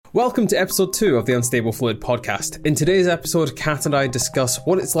Welcome to episode 2 of the Unstable Fluid podcast. In today's episode, Kat and I discuss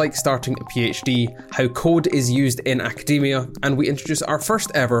what it's like starting a PhD, how code is used in academia, and we introduce our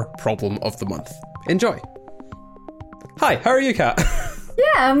first ever problem of the month. Enjoy. Hi, how are you, Kat?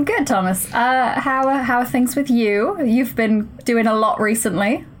 Yeah, I'm good, Thomas. How are things with you? You've been doing a lot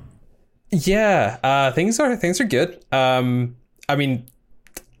recently. Yeah, things are good. Let's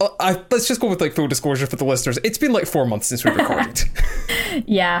just go with like full disclosure for the listeners. It's been like 4 months since we recorded.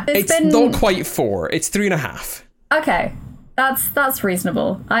 Yeah, it's not quite 4. It's 3.5. Okay, that's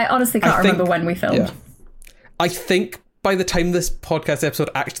reasonable. I honestly can't remember when we filmed. Yeah. I think by the time this podcast episode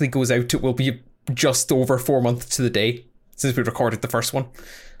actually goes out, it will be just over 4 months to the day since we recorded the first one.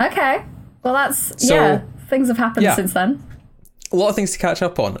 Okay, well things have happened since then. A lot of things to catch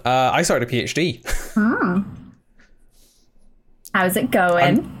up on. I started a PhD. How's it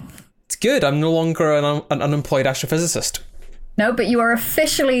going? It's good. I'm no longer an unemployed astrophysicist. No, but you are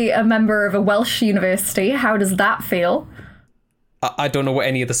officially a member of a Welsh university. How does that feel? I don't know what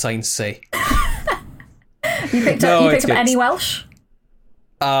any of the signs say. You picked up any Welsh?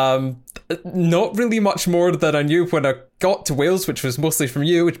 Not really much more than I knew when I got to Wales, which was mostly from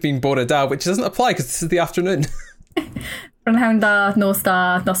you, which being Bore Da, which doesn't apply because this is the afternoon. Prynhawn da, nos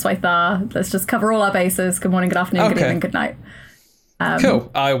da, noswaith da. Let's just cover all our bases. Good morning, good afternoon, good evening, good night.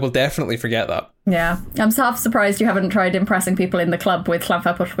 Cool. I will definitely forget that. Yeah. I'm half surprised you haven't tried impressing people in the club with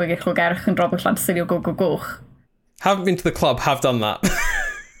Llanfa Pwllgwyngyll Gerch and Robert Llantysilio Goch. Haven't been to the club, have done that.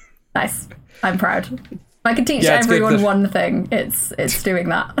 Nice. I'm proud. If I could teach everyone one thing, it's doing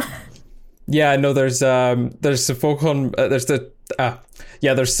that. Yeah, no, there's some folk on there's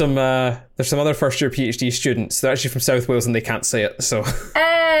some other first year PhD students. They're actually from South Wales and they can't say it, so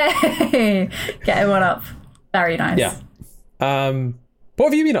hey, getting one up. Very nice. Yeah. What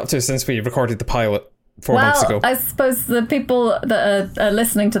have you been up to since we recorded the pilot 4 months ago? I suppose the people that are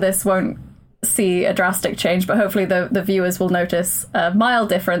listening to this won't see a drastic change, but hopefully the viewers will notice a mild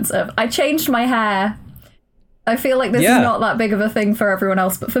difference of I changed my hair. I feel like this is not that big of a thing for everyone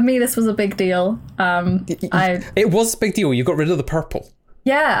else, but for me this was a big deal. It was a big deal. You got rid of the purple.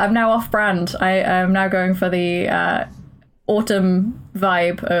 Yeah, I'm now off-brand. I am now going for the autumn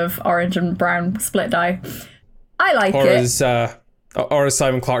vibe of orange and brown split dye. I like it. Or as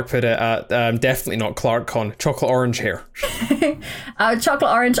Simon Clark put it, definitely not ClarkCon, chocolate orange hair.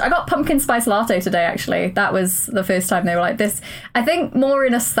 Chocolate orange. I got pumpkin spice latte today, actually. That was the first time they were like this. I think more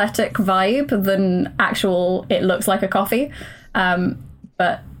in aesthetic vibe than actual it looks like a coffee.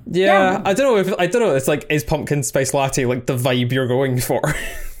 But yeah. I don't know. It's like, is pumpkin spice latte like the vibe you're going for?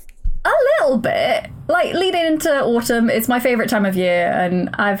 A little bit. Like leading into autumn, it's my favourite time of year, and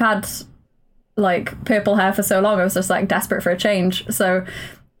I've had like purple hair for so long. I was just like desperate for a change. So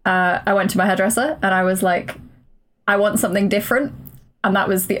I went to my hairdresser and I was like, I want something different. And that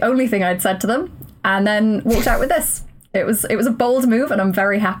was the only thing I'd said to them. And then walked out with this. It was a bold move and I'm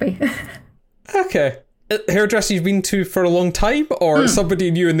very happy. Okay. Hairdresser you've been to for a long time, or somebody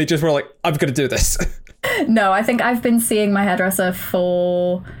new and they just were like, I'm going to do this? No, I think I've been seeing my hairdresser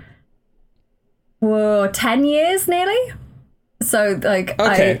for 10 years nearly. So like,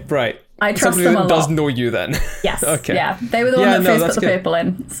 okay, right. I trust somebody them a lot. Does know you then. Yes. Okay. Yeah. They were the one that first put the purple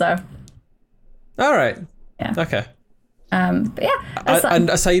in. So. All right. Yeah. Okay. But yeah.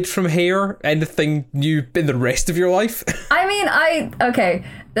 And aside from hair, anything new in the rest of your life? I mean,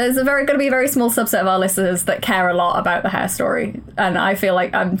 there's going to be a very small subset of our listeners that care a lot about the hair story. And I feel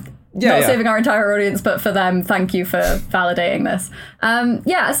like I'm not saving our entire audience, but for them, thank you for validating this.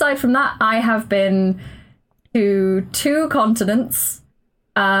 Aside from that, I have been to 2 continents.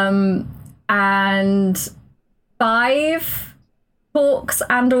 And 5 talks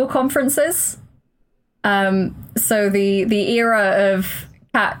and or conferences. So the era of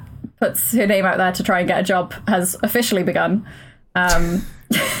Kat puts her name out there to try and get a job has officially begun. I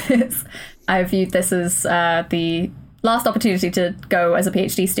viewed this as the last opportunity to go as a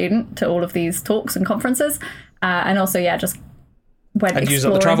PhD student to all of these talks and conferences. And also, just went and use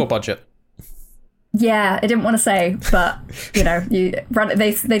up the travel budget. Yeah, I didn't want to say, but you run. They don't let you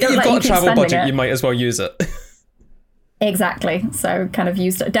keep spending it. You've got a travel budget. You might as well use it. Exactly. So kind of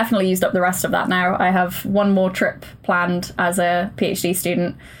definitely used up the rest of that. Now I have one more trip planned as a PhD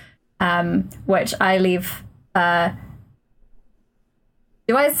student, which I leave. Do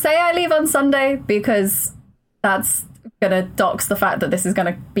I say I leave on Sunday because that's gonna dox the fact that this is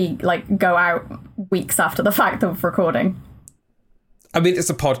gonna be like go out weeks after the fact of recording? I mean, it's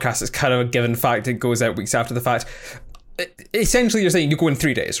a podcast. It's kind of a given fact. It goes out weeks after the fact. Essentially, you're saying you go in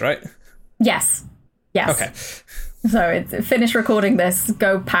 3 days, right? Yes. Okay. So finish recording this,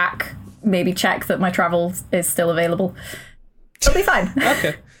 go pack, maybe check that my travel is still available. It'll be fine.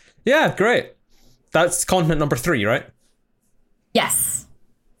 Okay. Yeah, great. That's continent number 3, right? Yes.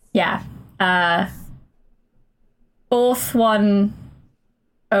 Yeah. Fourth one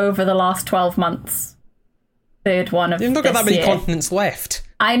over the last 12 months. Third one of this year. You've not got that many continents left.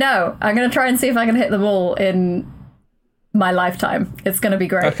 I know. I'm going to try and see if I can hit them all in my lifetime. It's going to be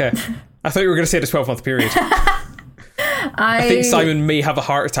great. Okay. I thought you were going to say the 12-month period. I think Simon may have a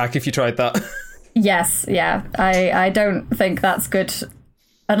heart attack if you tried that. Yes, yeah. I don't think that's good.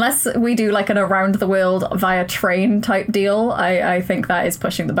 Unless we do like an around the world via train type deal, I think that is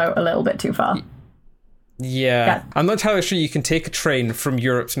pushing the boat a little bit too far. Yeah. I'm not entirely sure you can take a train from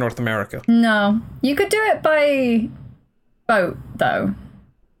Europe to North America. No. You could do it by boat, though,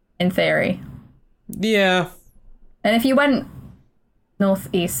 in theory. Yeah. And if you went north,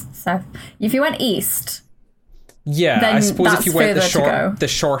 east, south, if you went east... Yeah, then I suppose if you went the the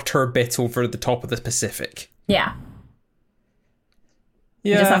shorter bit over the top of the Pacific. Yeah.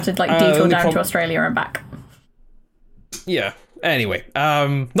 Yeah. You just have to like detour down to Australia and back. Yeah. Anyway,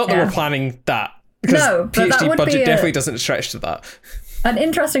 not that we're planning that. No, but PhD that would budget be definitely doesn't stretch to that. An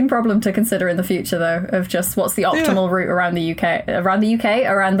interesting problem to consider in the future, though, of just what's the optimal route around the UK,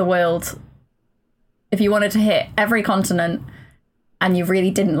 around the world. If you wanted to hit every continent and you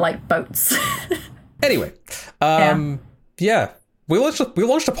really didn't like boats. Anyway, we launched a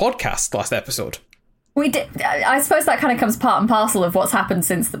podcast last episode. We did. I suppose that kind of comes part and parcel of what's happened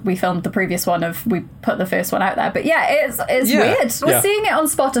since we filmed the previous one. We put the first one out there, but yeah, it's weird. We're seeing it on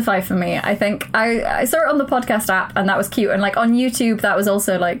Spotify for me. I think I saw it on the podcast app, and that was cute. And like on YouTube, that was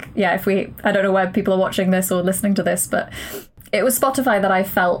also like, yeah. I don't know where people are watching this or listening to this, but it was Spotify that I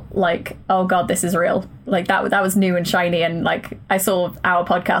felt like, oh god, this is real. Like that was new and shiny, and like I saw our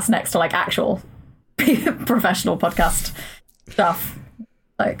podcast next to like actual professional podcast stuff.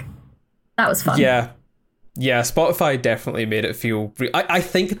 Like that was fun. Yeah, Spotify definitely made it feel real. I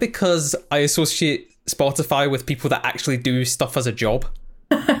think because I associate Spotify with people that actually do stuff as a job.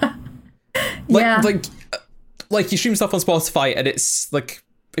 Like you stream stuff on Spotify, and it's like,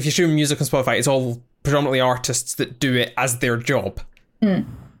 if you stream music on Spotify, it's all predominantly artists that do it as their job. And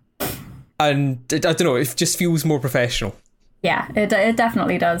I don't know, it just feels more professional. Yeah, it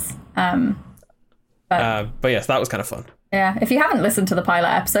definitely does. But yes, that was kind of fun. Yeah, if you haven't listened to the pilot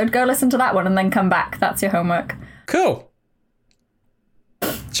episode, go listen to that one and then come back. That's your homework. Cool.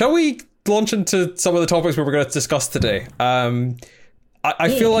 Shall we launch into some of the topics we were going to discuss today? I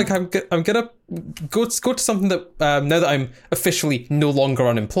feel like I'm gonna go to something that now that I'm officially no longer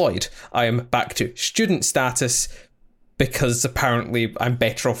unemployed, I am back to student status, because apparently I'm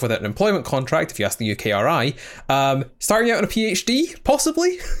better off without an employment contract, if you ask the UKRI. Starting out on a PhD,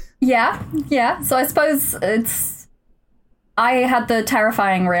 possibly? Yeah. So I suppose I had the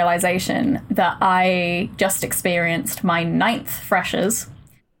terrifying realization that I just experienced my 9th freshers.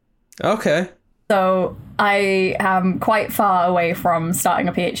 Okay. So I am quite far away from starting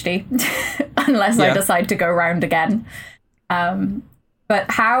a PhD, unless I decide to go round again. But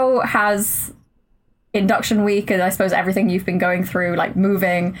how has induction week, and I suppose everything you've been going through, like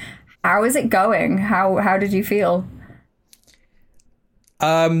moving, how is it going? How did you feel?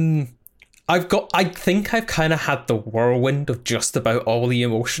 I think I've kind of had the whirlwind of just about all the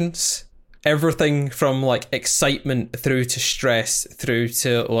emotions. Everything from like excitement through to stress through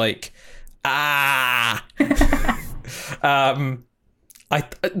to like, I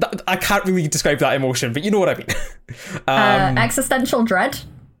can't really describe that emotion, but you know what I mean. Existential dread?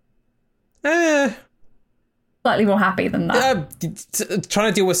 Slightly more happy than that.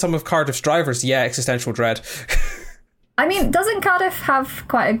 Trying to deal with some of Cardiff's drivers, existential dread. I mean, doesn't Cardiff have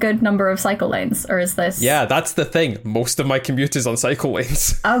quite a good number of cycle lanes, or is this... Yeah, that's the thing. Most of my commute is on cycle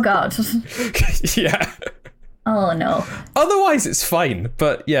lanes. Oh, God. Yeah. Oh, no. Otherwise, it's fine.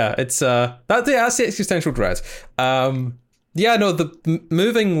 But yeah, it's... that's the existential dread. The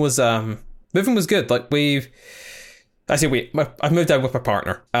moving was good. Like, I've moved down with my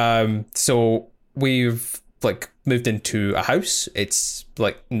partner. So we've, like, moved into a house. It's,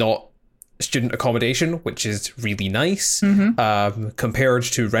 like, not student accommodation, which is really nice. Compared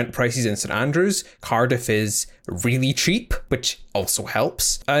to rent prices in St Andrews, Cardiff is really cheap, which also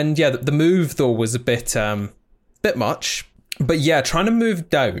helps. And yeah, the move though was a bit much. But yeah, trying to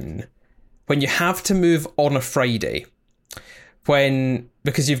move down when you have to move on a Friday,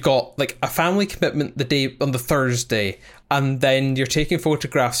 because you've got like a family commitment on the Thursday, and then you're taking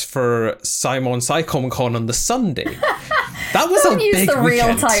photographs for Simon SciComm-Con on the Sunday. That was Don't a use big the real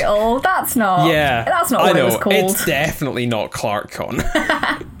weekend. Title. That's not. Yeah, that's not what it was called. It's definitely not ClarkCon.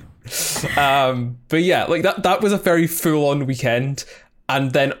 But yeah, like that was a very full-on weekend,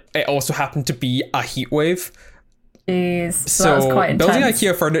 and then it also happened to be a heat wave. Jeez, so that was quite intense. Building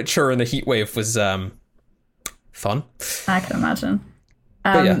IKEA furniture in the heat wave was fun. I can imagine.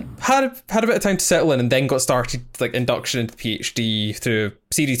 But yeah, had a bit of time to settle in, and then got started like induction into PhD through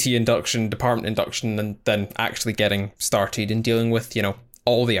CDT induction, department induction, and then actually getting started in dealing with, you know,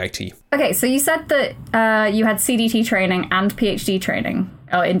 all the IT. Okay, so you said that you had CDT training and PhD training,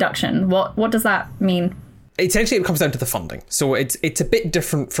 or induction. What does that mean? Essentially, it comes down to the funding. So it's a bit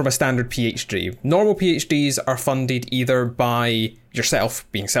different from a standard PhD. Normal PhDs are funded either by yourself,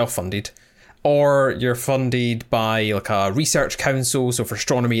 being self-funded, or you're funded by like a research council. So for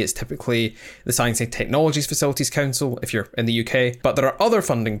astronomy, it's typically the Science and Technologies Facilities Council if you're in the UK. But there are other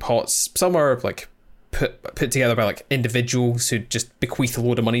funding pots. Some are like put together by like individuals who just bequeath a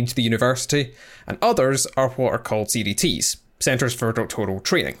load of money to the university, and others are what are called CDTs, Centres for Doctoral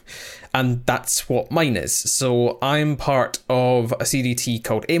Training, and that's what mine is. So I'm part of a CDT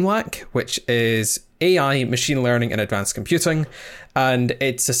called AIMLAC, which is AI, Machine Learning and Advanced Computing, and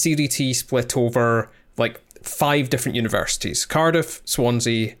it's a CDT split over like 5 different universities: Cardiff,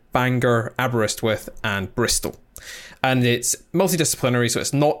 Swansea, Bangor, Aberystwyth and Bristol. And it's multidisciplinary, so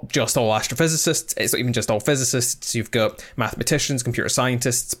it's not just all astrophysicists, it's not even just all physicists. You've got mathematicians, computer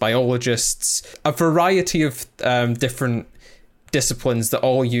scientists, biologists, a variety of different disciplines that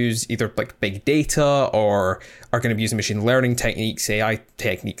all use either like big data or are going to be using machine learning techniques, AI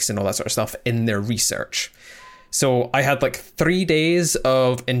techniques and all that sort of stuff in their research. So I had like 3 days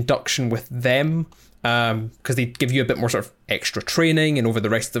of induction with them, because they give you a bit more sort of extra training, and over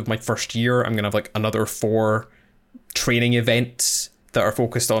the rest of my first year I'm going to have like another 4 training events that are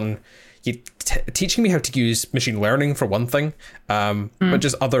focused on teaching me how to use machine learning for one thing, but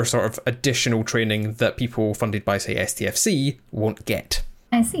just other sort of additional training that people funded by, say, STFC won't get.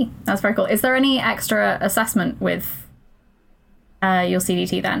 I see. That's very cool. Is there any extra assessment with your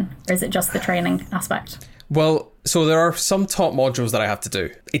CDT then, or is it just the training aspect? Well, so there are some top modules that I have to do.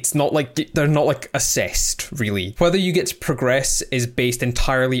 It's not like they're not like assessed, really. Whether you get to progress is based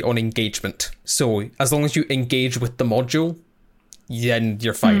entirely on engagement. So as long as you engage with the module, then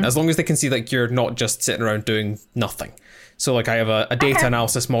you're fine. As long as they can see like you're not just sitting around doing nothing. So like I have a data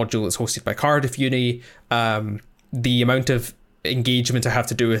analysis module that's hosted by Cardiff Uni. The amount of engagement I have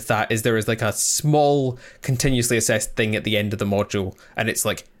to do with that is there is like a small continuously assessed thing at the end of the module, and it's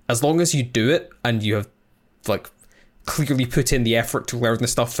like as long as you do it and you have like clearly put in the effort to learn the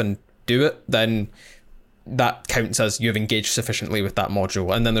stuff and do it, then that counts as you've engaged sufficiently with that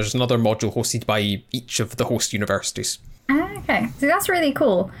module. And then there's another module hosted by each of the host universities. Okay, so that's really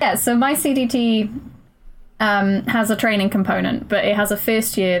cool. Yeah, so my CDT has a training component, but it has a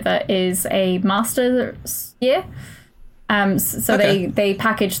first year that is a master's year. So they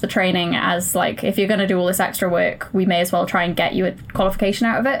package the training as like, if you're going to do all this extra work, we may as well try and get you a qualification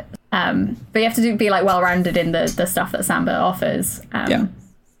out of it. But you have to be like well-rounded in the stuff that Samba offers.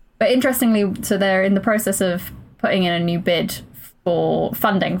 But interestingly, so they're in the process of putting in a new bid for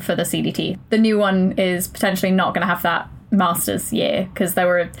funding for the CDT. The new one is potentially not going to have that master's year, because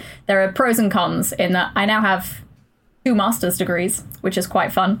there are pros and cons in that I now have 2 master's degrees, which is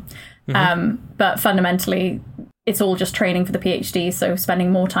quite fun. But fundamentally, it's all just training for the PhD, so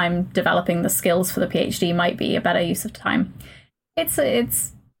spending more time developing the skills for the PhD might be a better use of time.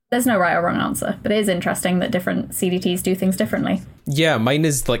 There's no right or wrong answer, but it is interesting that different CDTs do things differently. Yeah, mine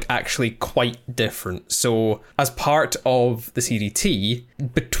is like actually quite different. So as part of the CDT,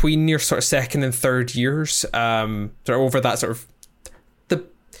 between your sort of second and third years, sort of over that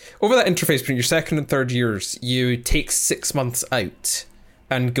interface between your second and third years, you take 6 months out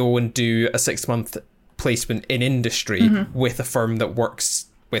and go and do a 6-month placement in industry with a firm that works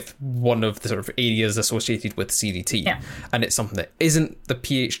with one of the sort of areas associated with CDT. Yeah. And it's something that isn't the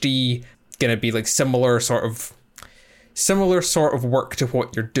PhD, going to be like similar sort of work to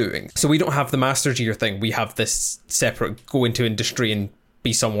what you're doing. So we don't have the master's year thing. We have this separate go into industry and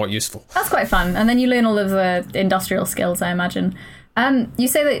be somewhat useful. That's quite fun. And then you learn all of the industrial skills, I imagine. You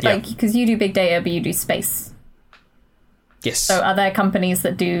say that like, because you do big data, but you do space. Yes. So are there companies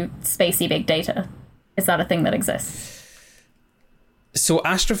that do spacey big data? Is that a thing that exists? So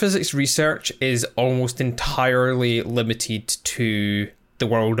astrophysics research is almost entirely limited to the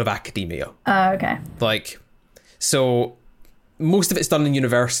world of academia. Okay. Like, so most of it's done in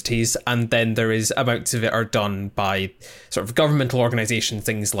universities, and then there is amounts of it are done by sort of governmental organisations,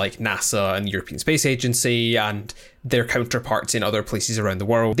 things like NASA and the European Space Agency and their counterparts in other places around the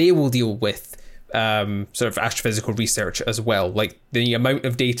world. They will deal with sort of astrophysical research as well. Like the amount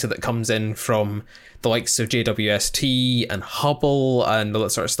of data that comes in from the likes of JWST and Hubble and all that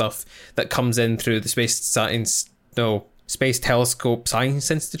sort of stuff that comes in through the Space Telescope Science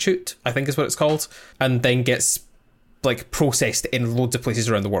Institute, I think is what it's called, and then gets like processed in loads of places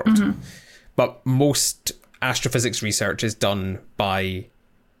around the world. But most astrophysics research is done by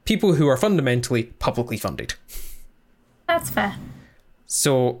people who are fundamentally publicly funded. That's fair.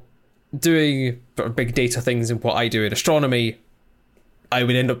 So doing big data things in what I do in astronomy, I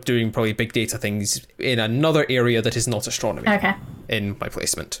would end up doing probably big data things in another area that is not astronomy. Okay. In my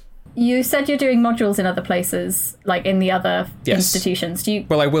placement. You said you're doing modules in other places, like in the other Yes. institutions. Do you?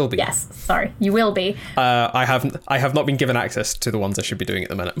 Well, I will be. Yes. Sorry, you will be. I have not been given access to the ones I should be doing at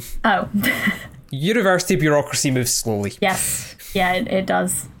the minute. Oh. University bureaucracy moves slowly. Yes. Yeah, it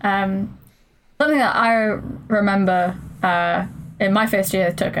does. Something that I remember in my first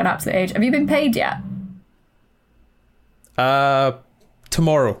year took an absolute age. Have you been paid yet?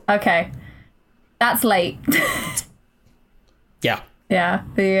 Tomorrow. Okay. That's late. Yeah. Yeah.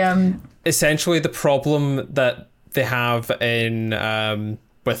 The Essentially, the problem that they have in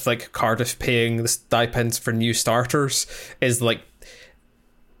with like Cardiff paying the stipends for new starters is like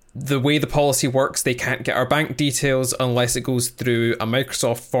the way the policy works. They can't get our bank details unless it goes through a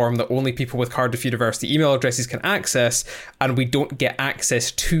Microsoft form that only people with Cardiff University email addresses can access, and we don't get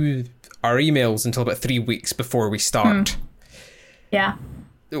access to our emails until about 3 weeks before we start. yeah.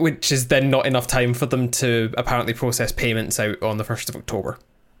 Which is then not enough time for them to apparently process payments out on the 1st of October.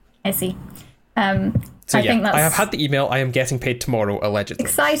 I see. So I think that's I have had the email. I am getting paid tomorrow, allegedly.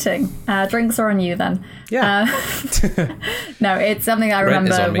 exciting. Drinks are on you then. Yeah. No, it's something I Rent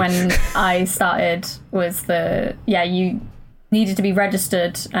is remember on me. when I started was you needed to be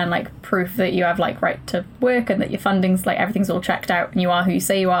registered and like proof that you have like right to work and that your funding's like everything's all checked out and you are who you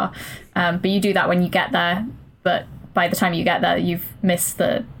say you are. But you do that when you get there. But by the time you get there, you've missed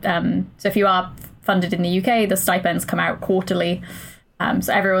the... so if you are funded in the UK, the stipends come out quarterly.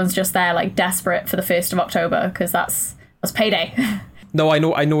 So everyone's just there like desperate for the 1st of October because that's payday. No, I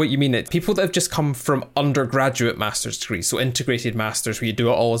know what you mean. It's people that have just come from undergraduate master's degrees, so integrated masters where you do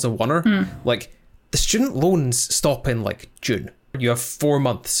it all as a oneer. Like, the student loans stop in like June. You have 4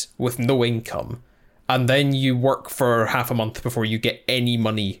 months with no income, and then you work for half a month before you get any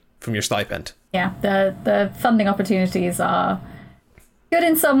money from your stipend. Yeah, the funding opportunities are good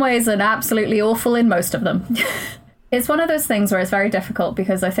in some ways and absolutely awful in most of them. It's one of those things where it's very difficult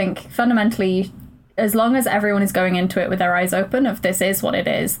because I think fundamentally, as long as everyone is going into it with their eyes open of this is what it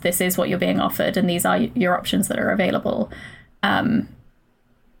is, this is what you're being offered, and these are your options that are available,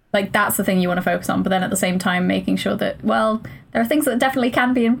 like that's the thing you want to focus on. But then at the same time, making sure that, well, there are things that definitely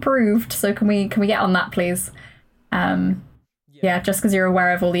can be improved. So can we get on that, please? Yeah, just because you're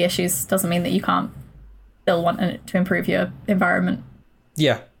aware of all the issues doesn't mean that you can't still want to improve your environment.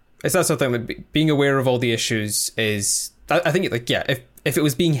 Yeah, it's that sort of thing. Like, being aware of all the issues is, I think, like, yeah, if it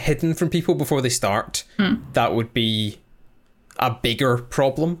was being hidden from people before they start, that would be a bigger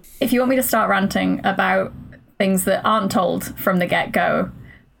problem. If you want me to start ranting about things that aren't told from the get-go,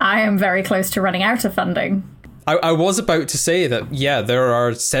 I am very close to running out of funding. I was about to say that, yeah, there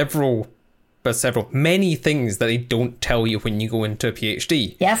are many things that they don't tell you when you go into a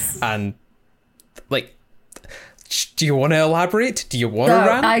PhD. Yes. And, like, do you want to elaborate? Do you want to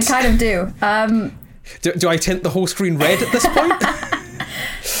rant? I kind of do. Do I tint the whole screen red at this point?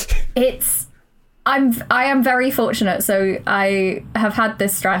 I am very fortunate. So I have had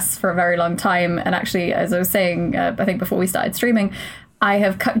this stress for a very long time. And actually, as I was saying, I think before we started streaming, I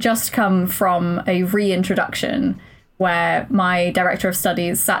have just come from a reintroduction where my director of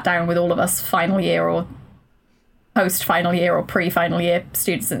studies sat down with all of us final year or post-final year or pre-final year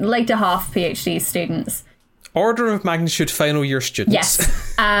students and later half PhD students. Order of magnitude final year students.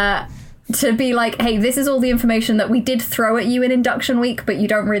 Yes. To be like, hey, this is all the information that we did throw at you in induction week, but you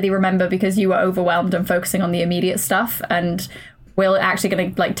don't really remember because you were overwhelmed and focusing on the immediate stuff. And we're actually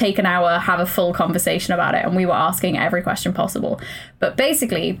going to like take an hour, have a full conversation about it. And we were asking every question possible. But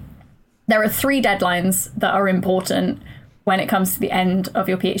basically, there are 3 deadlines that are important when it comes to the end of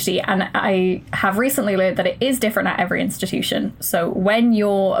your PhD. And I have recently learned that it is different at every institution. So when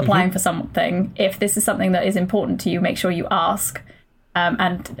you're applying for something, if this is something that is important to you, make sure you ask.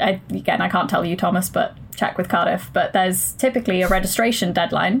 And again, I can't tell you, Thomas, but check with Cardiff. But there's typically a registration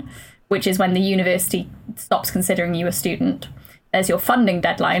deadline, which is when the university stops considering you a student. There's your funding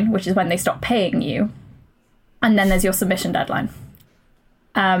deadline, which is when they stop paying you. And then there's your submission deadline.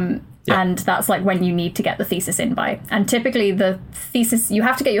 And that's like when you need to get the thesis in by. And typically the thesis, you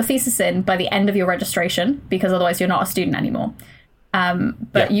have to get your thesis in by the end of your registration because otherwise you're not a student anymore.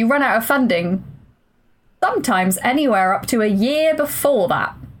 But you run out of funding sometimes anywhere up to a year before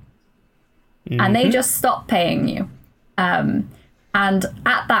that. And they just stop paying you. And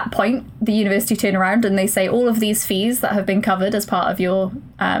at that point, the university turn around and they say all of these fees that have been covered as part of your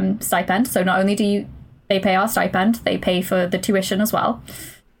stipend. So not only do you they pay our stipend, they pay for the tuition as well.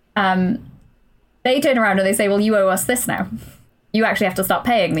 They turn around and they say, well, you owe us this now. You actually have to start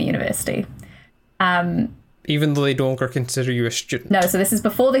paying the university. Even though they no longer consider you a student? No, so this is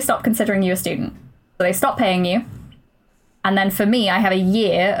before they stop considering you a student. So they stop paying you. And then for me, I have a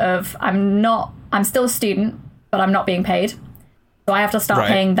year of, I'm still a student, but I'm not being paid. So I have to start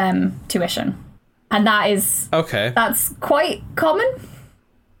paying them tuition. And that's quite common.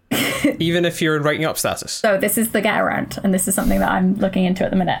 Even if you're in writing up status. So this is the get around, and this is something that I'm looking into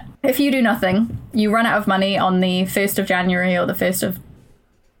at the minute. If you do nothing, you run out of money on the 1st of January or the 1st of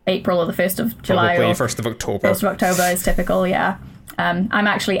April or the 1st of July. Probably or 1st of October. 1st of October is typical, yeah. I'm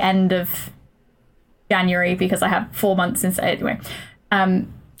actually end of January because I have 4 months since. Anyway. You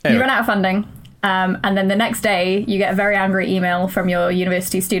run out of funding. And then the next day, you get a very angry email from your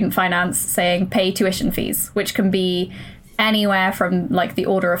university student finance saying pay tuition fees, which can be anywhere from like the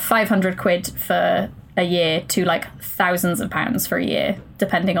order of 500 quid for a year to like thousands of pounds for a year,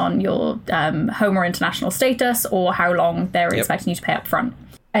 depending on your home or international status or how long they're expecting you to pay up front.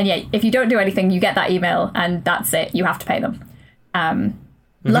 And yeah, if you don't do anything, you get that email and that's it. You have to pay them.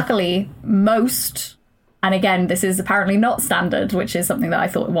 Luckily, most... And again, this is apparently not standard, which is something that I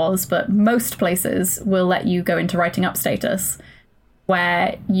thought it was, but most places will let you go into writing up status,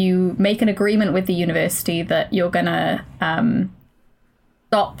 where you make an agreement with the university that you're going to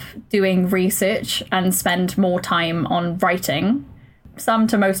stop doing research and spend more time on writing. Some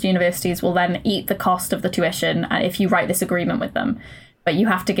to most universities will then eat the cost of the tuition if you write this agreement with them. But you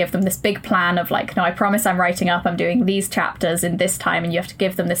have to give them this big plan of like, no, I promise I'm writing up, I'm doing these chapters in this time, and you have to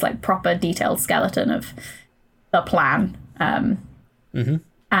give them this like proper detailed skeleton of the plan.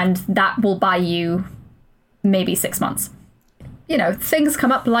 And that will buy you maybe 6 months. You know, things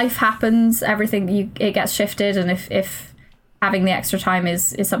come up, life happens, it gets shifted, and if having the extra time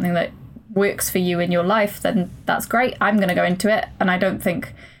is something that works for you in your life, then that's great. I'm going to go into it, and I don't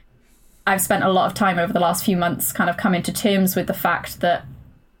think... I've spent a lot of time over the last few months kind of coming to terms with the fact that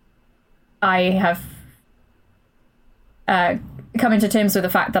I have come into terms with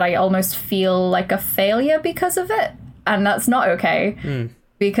the fact that I almost feel like a failure because of it. And that's not okay,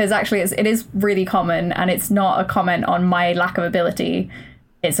 because actually it is really common, and it's not a comment on my lack of ability.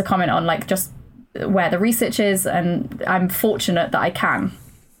 It's a comment on like just where the research is, and I'm fortunate that I can.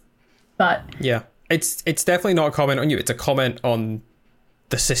 But yeah, it's definitely not a comment on you. It's a comment on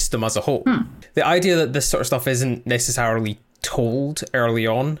the system as a whole. The idea that this sort of stuff isn't necessarily told early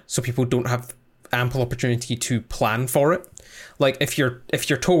on, so people don't have ample opportunity to plan for it. Like if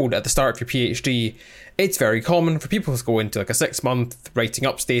you're told at the start of your PhD, it's very common for people to go into like a 6-month writing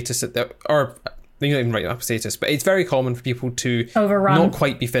up status or you don't even write up status, but it's very common for people to overrun, not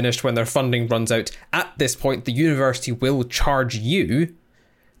quite be finished when their funding runs out. At this point, the university will charge you.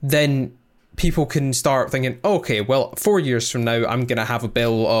 Then people can start thinking, okay, well, 4 years from now, I'm going to have a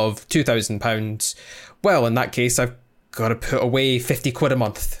bill of £2,000. Well, in that case, I've got to put away 50 quid a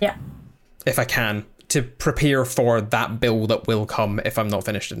month. Yeah. If I can, to prepare for that bill that will come if I'm not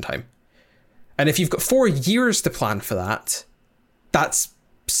finished in time. And if you've got 4 years to plan for that, that's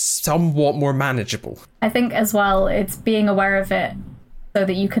somewhat more manageable. I think as well, it's being aware of it so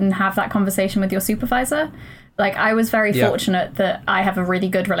that you can have that conversation with your supervisor. Like, I was very fortunate that I have a really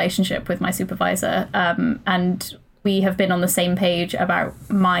good relationship with my supervisor, and we have been on the same page about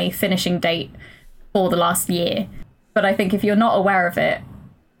my finishing date for the last year. But I think if you're not aware of it,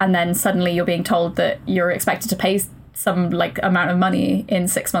 and then suddenly you're being told that you're expected to pay some like amount of money in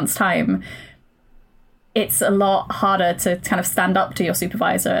 6 months' time, it's a lot harder to kind of stand up to your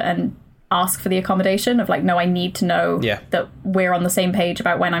supervisor and ask for the accommodation of like, no, I need to know that we're on the same page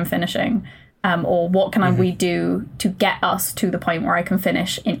about when I'm finishing. Or what can we do to get us to the point where I can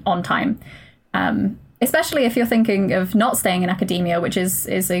finish on time? Especially if you're thinking of not staying in academia, which is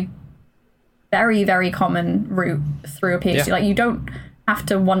a very, very common route through a PhD. Like, you don't have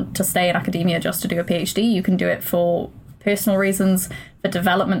to want to stay in academia just to do a PhD. You can do it for personal reasons, for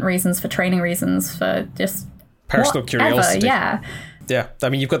development reasons, for training reasons, for just personal curiosity. Yeah. I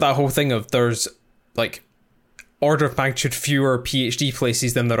mean, you've got that whole thing of there's like order of magnitude fewer PhD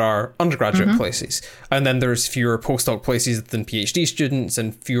places than there are undergraduate places, and then there's fewer postdoc places than PhD students,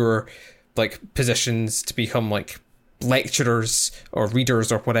 and fewer like positions to become like lecturers or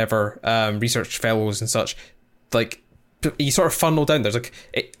readers or whatever, research fellows and such. Like, you sort of funnel down. There's like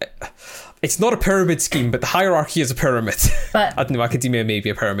it's not a pyramid scheme, but the hierarchy is a pyramid. But I don't know, academia may be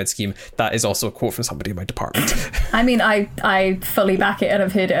a pyramid scheme. That is also a quote from somebody in my department. I mean, I fully back it, and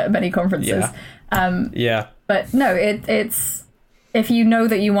I've heard it at many conferences. But no, it's if you know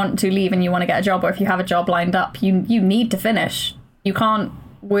that you want to leave and you want to get a job, or if you have a job lined up, you need to finish. You can't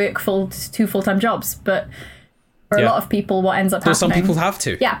work two full-time jobs, but for a lot of people what ends up happening... Some people have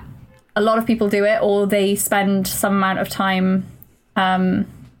to. Yeah. A lot of people do it, or they spend some amount of time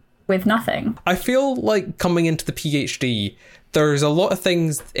with nothing. I feel like coming into the PhD, there's a lot of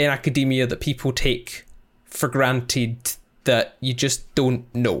things in academia that people take for granted that you just don't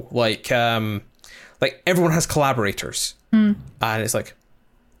know. Like everyone has collaborators. And it's like,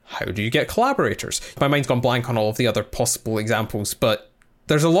 how do you get collaborators? My mind's gone blank on all of the other possible examples, but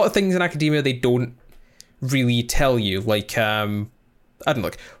there's a lot of things in academia they don't really tell you. Like, I don't know,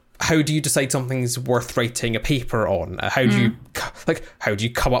 like, how do you decide something's worth writing a paper on? How do you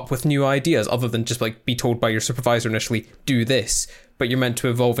come up with new ideas other than just like be told by your supervisor initially, do this, but you're meant to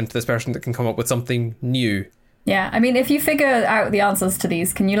evolve into this person that can come up with something new? Yeah, I mean, if you figure out the answers to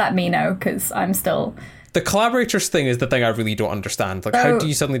these, can you let me know? Because I'm still... The collaborators thing is the thing I really don't understand. Like, how do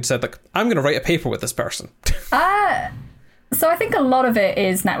you suddenly decide, like, I'm going to write a paper with this person? So I think a lot of it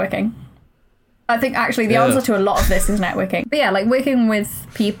is networking. I think actually the answer to a lot of this is networking. But yeah, like working with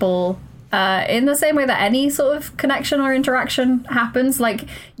people in the same way that any sort of connection or interaction happens. Like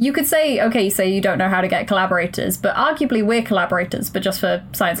you could say, okay, so you don't know how to get collaborators, but arguably we're collaborators, but just for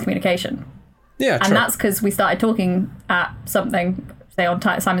science communication. Yeah, and that's because we started talking at something, say on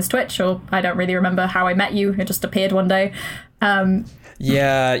Simon's Twitch, or I don't really remember how I met you. It just appeared one day.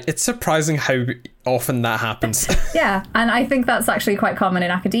 Yeah, it's surprising how often that happens. Yeah, and I think that's actually quite common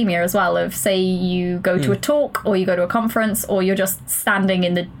in academia as well, of say you go to a talk or you go to a conference or you're just standing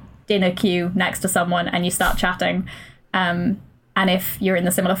in the dinner queue next to someone and you start chatting. And if you're in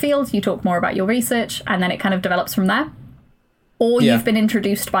the similar field, you talk more about your research and then it kind of develops from there. Or you've been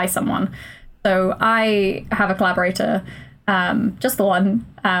introduced by someone. So I have a collaborator, just the one,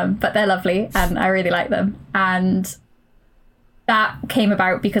 but they're lovely and I really like them. And that came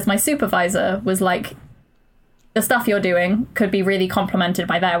about because my supervisor was like, the stuff you're doing could be really complemented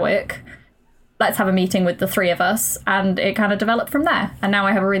by their work. Let's have a meeting with the three of us. And it kind of developed from there. And now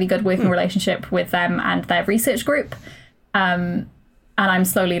I have a really good working relationship with them and their research group. And I'm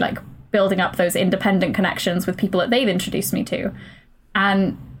slowly like building up those independent connections with people that they've introduced me to.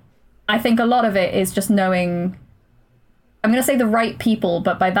 And I think a lot of it is just knowing, I'm going to say the right people,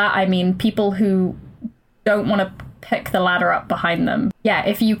 but by that I mean people who don't want to pick the ladder up behind them. Yeah,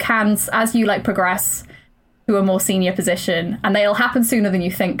 if you can, as you like progress to a more senior position, and they'll happen sooner than you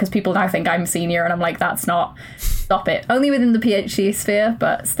think, because people now think I'm senior and I'm like, that's not, stop it. Only within the PhD sphere,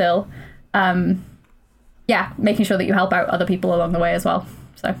 but still, yeah, making sure that you help out other people along the way as well.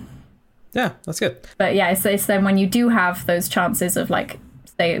 So yeah, that's good. But yeah, it's then when you do have those chances of like,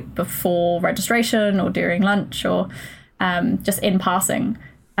 say before registration or during lunch or just in passing,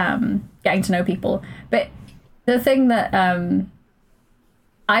 getting to know people. But the thing that I'm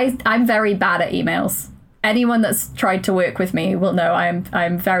very bad at emails. Anyone that's tried to work with me will know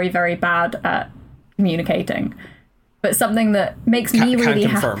I'm very, very bad at communicating. But something that makes me really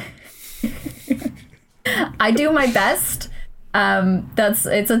happy. I do my best. We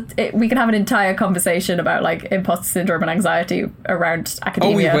can have an entire conversation about like imposter syndrome and anxiety around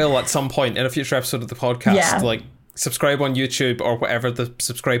academia. Oh, we will at some point in a future episode of the podcast. Yeah. Like, subscribe on YouTube or whatever the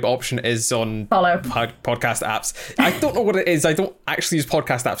subscribe option is on follow podcast apps. I don't know what it is. I don't actually use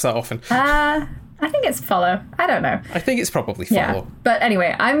podcast apps that often. I think it's follow. I don't know. I think it's probably follow. Yeah. But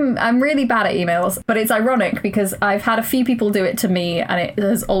anyway, I'm really bad at emails, but it's ironic because I've had a few people do it to me and it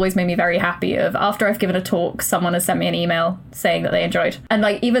has always made me very happy of after I've given a talk, someone has sent me an email saying that they enjoyed. And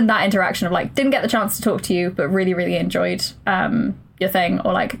like even that interaction of like, didn't get the chance to talk to you, but really, really enjoyed your thing,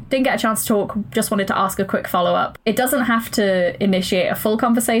 or like didn't get a chance to talk, just wanted to ask a quick follow-up. It doesn't have to initiate a full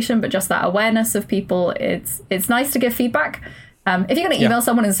conversation, but just that awareness of people, it's nice to give feedback. If you're going to email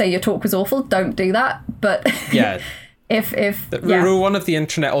someone and say your talk was awful, don't do that. But yeah, if rule one of the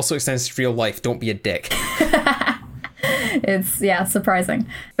internet also extends to real life. Don't be a dick. It's surprising,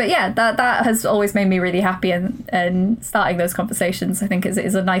 but yeah, that has always made me really happy, and starting those conversations I think is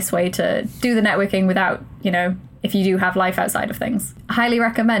a nice way to do the networking without, if you do have life outside of things. I highly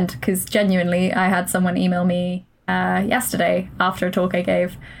recommend, because genuinely I had someone email me yesterday after a talk I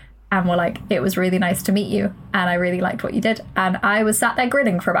gave and were like, it was really nice to meet you and I really liked what you did. And I was sat there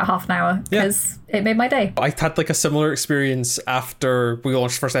grinning for about half an hour because it made my day. I had like a similar experience after we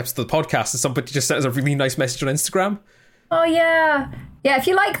launched the first episode of the podcast, and somebody just sent us a really nice message on Instagram. Oh yeah. Yeah, if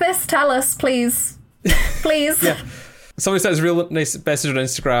you like this, tell us, please. Please. Yeah. Somebody sent us a real nice message on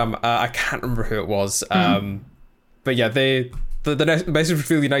Instagram. I can't remember who it was. But yeah, the message was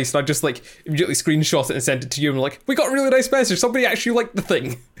really nice, and I just like immediately screenshot it and sent it to you, and like, we got a really nice message, somebody actually liked the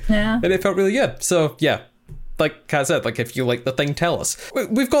thing. Yeah. And it felt really good. So yeah, like Kat said, like, if you like the thing, tell us.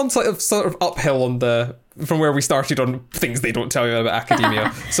 We've gone sort of uphill on from where we started on things they don't tell you about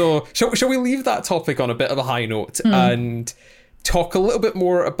academia. So shall we leave that topic on a bit of a high note and talk a little bit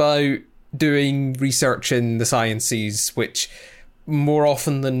more about doing research in the sciences, which more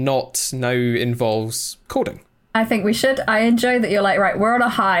often than not now involves coding? I think we should. I enjoy that you're like, right, we're on a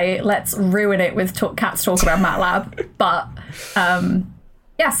high, let's ruin it with Kat's talk about MATLAB. But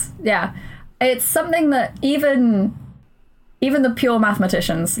yes, yeah. It's something that even the pure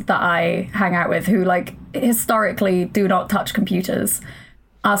mathematicians that I hang out with, who like historically do not touch computers,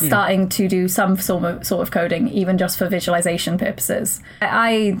 are starting to do some sort of coding, even just for visualization purposes.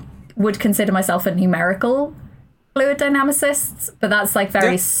 I would consider myself a numerical fluid dynamicist, but that's like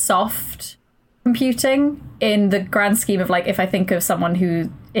very soft computing in the grand scheme of, like, if I think of someone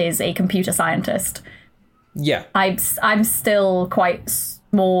who is a computer scientist. Yeah. I'm still quite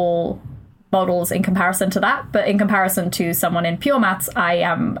small models in comparison to that, but in comparison to someone in pure maths,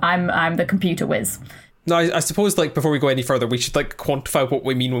 I'm the computer whiz. No, I suppose, like, before we go any further, we should, like, quantify what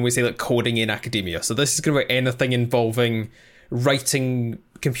we mean when we say, like, coding in academia. So this is going to be anything involving writing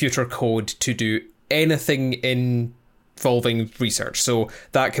computer code to do anything involving research. So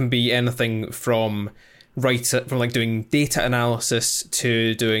that can be anything from like doing data analysis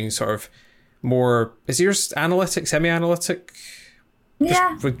to doing sort of more, is yours analytic, semi-analytic?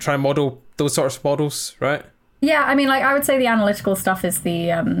 Yeah. Just try and model those sorts of models, right? Yeah, I mean, like, I would say the analytical stuff is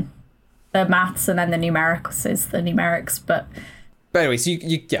the maths, and then the numerics is the numerics, but anyways,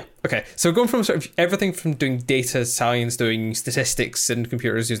 yeah, okay. So going from sort of everything from doing data science, doing statistics and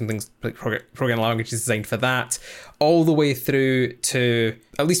computers, using things like programming languages designed for that, all the way through to,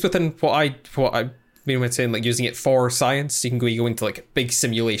 at least within what I mean when saying, like, using it for science, you can go into like big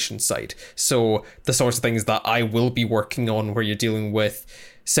simulation side. So the sorts of things that I will be working on, where you're dealing with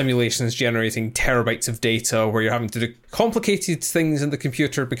simulations generating terabytes of data, where you're having to do complicated things in the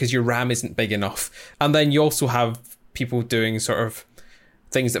computer because your RAM isn't big enough. And then you also have people doing sort of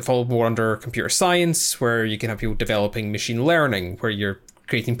things that fall more under computer science, where you can have people developing machine learning, where you're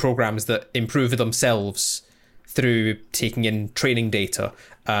creating programs that improve themselves through taking in training data,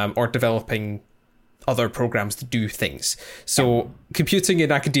 or developing other programs to do things. So computing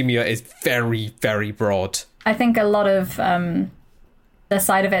in academia is very, very broad. I think a lot of the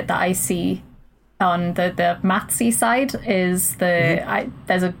side of it that I see on the mathsy side is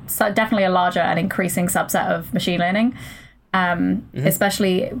there's definitely a larger and increasing subset of machine learning,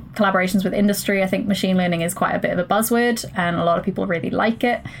 especially collaborations with industry. I think machine learning is quite a bit of a buzzword, and a lot of people really like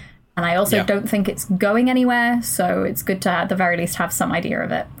it. And I also don't think it's going anywhere, so it's good to at the very least have some idea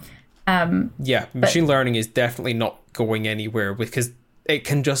of it. Machine learning is definitely not going anywhere, because it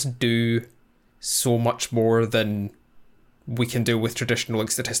can just do so much more than we can do with traditional,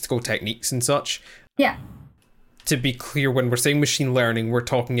 like, statistical techniques and such. Yeah. To be clear, when we're saying machine learning, we're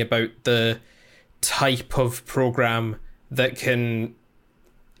talking about the type of program that can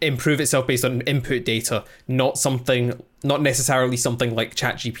improve itself based on input data, not necessarily something like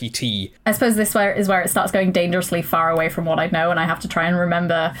ChatGPT. I suppose this is where it starts going dangerously far away from what I know, and I have to try and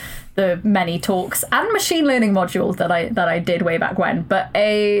remember the many talks and machine learning modules that I did way back when. But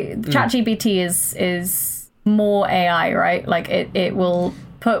ChatGPT is more AI, right? Like, it will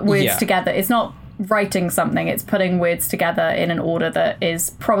put words together. It's not writing something, it's putting words together in an order that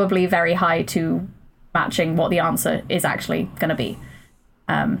is probably very high to matching what the answer is actually going to be.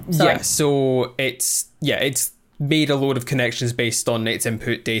 So it's made a load of connections based on its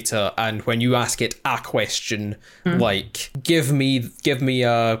input data, and when you ask it a question like, give me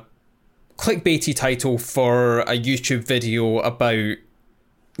a clickbaity title for a YouTube video about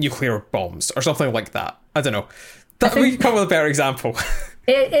nuclear bombs or something like that. I don't know. We can come with a better example.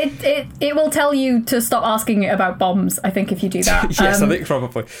 It will tell you to stop asking it about bombs, I think, if you do that. Yes, I think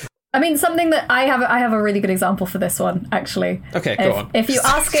probably. I mean, something that I have a really good example for this one, actually. Okay, go on. If you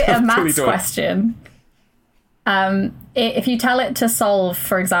ask it a maths question, if you tell it to solve,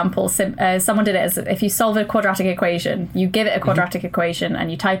 for example, someone did it as, if you solve a quadratic equation, you give it a quadratic equation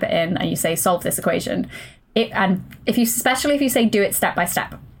and you type it in and you say, solve this equation. And especially if you say, do it step by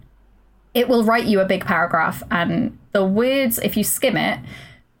step, it will write you a big paragraph, and the words, if you skim it,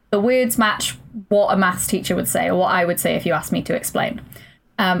 the words match what a maths teacher would say, or what I would say if you asked me to explain.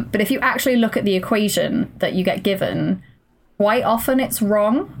 But if you actually look at the equation that you get given, quite often it's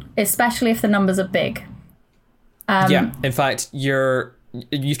wrong, especially if the numbers are big. In fact,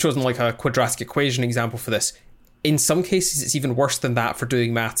 you've chosen like a quadratic equation example for this. In some cases, it's even worse than that for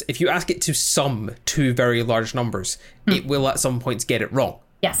doing maths. If you ask it to sum two very large numbers, it will at some points get it wrong.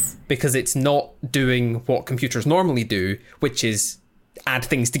 Yes. Because it's not doing what computers normally do, which is add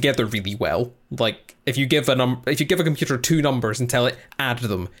things together really well. Like if you give a computer two numbers and tell it add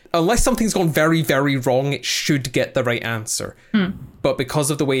them, unless something's gone very, very wrong, it should get the right answer. But because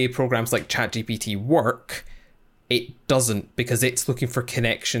of the way programs like ChatGPT work, it doesn't, because it's looking for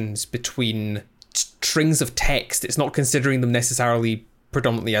connections between strings of text. It's not considering them necessarily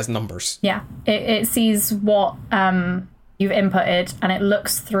predominantly as numbers. Yeah, it sees what you've inputted, and it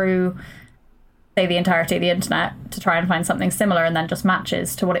looks through, say, the entirety of the internet to try and find something similar, and then just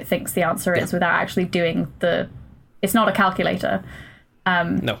matches to what it thinks the answer is without actually doing it's not a calculator.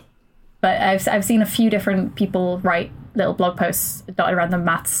 No. But I've seen a few different people write little blog posts dotted around the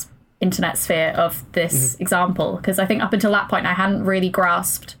maths internet sphere of this example, because I think up until that point I hadn't really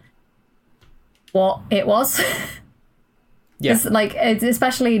grasped what it was. Yeah. Like,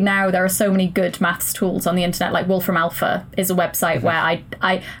 especially now, there are so many good maths tools on the internet. Like Wolfram Alpha is a website where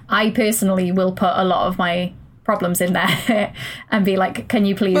I personally will put a lot of my problems in there and be like, can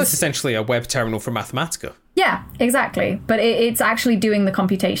you please... Well, it's essentially a web terminal for Mathematica. Yeah, exactly. But it's actually doing the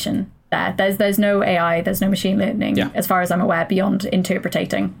computation there. There's no AI, there's no machine learning, as far as I'm aware, beyond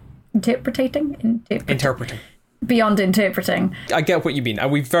interpreting. Beyond interpreting. I get what you mean,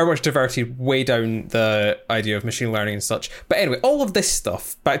 and we've very much diverted way down the idea of machine learning and such. But anyway, all of this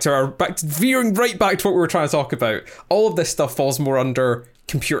stuff, veering right back to what we were trying to talk about, all of this stuff falls more under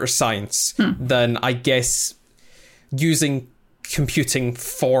computer science than, I guess, using computing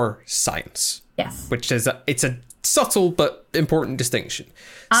for science. Yes. Which is it's a subtle but important distinction.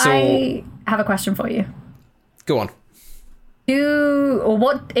 I have a question for you. Go on.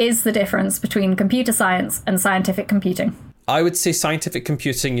 What is the difference between computer science and scientific computing? I would say scientific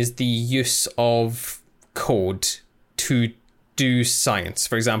computing is the use of code to do science.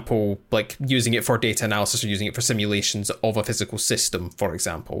 For example, like using it for data analysis or using it for simulations of a physical system, for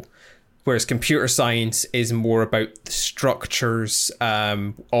example. Whereas computer science is more about the structures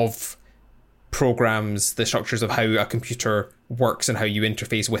of programs, the structures of how a computer works and how you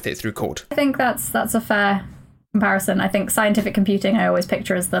interface with it through code. I think that's a fair comparison. I think scientific computing I always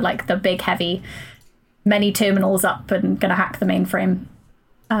picture as the big heavy, many terminals up and gonna hack the mainframe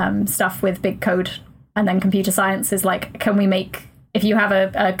stuff with big code. And then computer science is like, can we make, if you have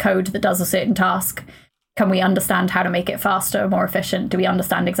a code that does a certain task, can we understand how to make it faster, more efficient? Do we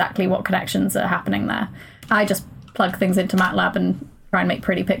understand exactly what connections are happening there? I just plug things into MATLAB and try and make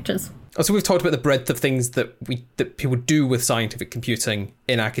pretty pictures. So we've talked about the breadth of things that people do with scientific computing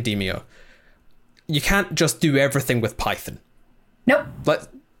in academia. You can't just do everything with Python. Nope.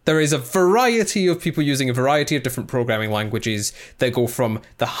 There is a variety of people using a variety of different programming languages that go from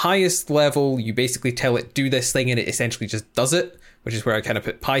the highest level, you basically tell it do this thing and it essentially just does it, which is where I kind of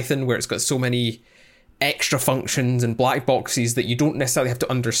put Python, where it's got so many extra functions and black boxes that you don't necessarily have to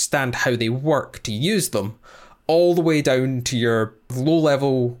understand how they work to use them, all the way down to your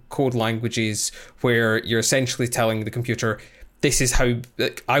low-level code languages where you're essentially telling the computer, this is how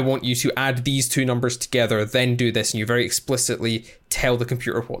I want you to add these two numbers together, then do this, and you very explicitly tell the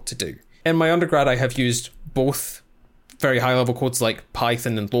computer what to do. In my undergrad, I have used both very high-level codes like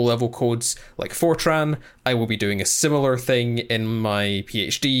Python and low-level codes like Fortran. I will be doing a similar thing in my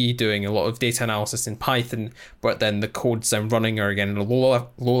PhD, doing a lot of data analysis in Python, but then the codes I'm running are again in a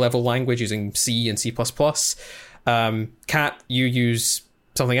low-level language using C and C++. Kat, you use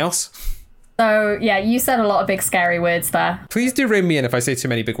something else? So, yeah, you said a lot of big scary words there. Please do rein me in if I say too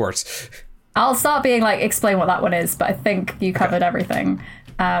many big words. I'll start being like, explain what that one is, but I think you covered everything.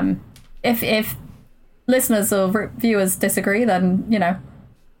 If listeners or viewers disagree, then, you know.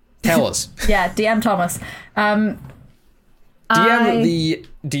 Tell us. Yeah, DM Thomas. DM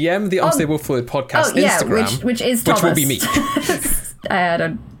the Unstable Fluid podcast Instagram. Which is Thomas. Which will be me. I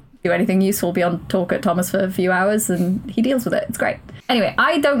don't do anything useful beyond talk at Thomas for a few hours, and he deals with it. It's great. Anyway,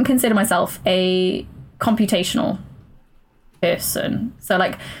 I don't consider myself a computational person. So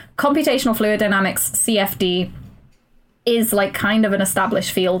like computational fluid dynamics, CFD, is like kind of an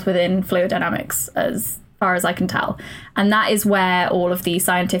established field within fluid dynamics as far as I can tell. And that is where all of the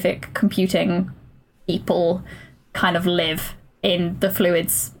scientific computing people kind of live in the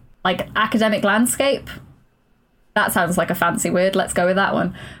fluids, like academic landscape. That sounds like a fancy word. Let's go with that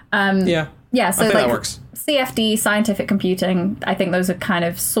one. Yeah, so I think like that works. CFD, scientific computing, I think those are kind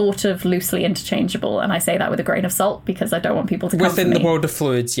of sort of loosely interchangeable, and I say that with a grain of salt because I don't want people to come within for me. the world of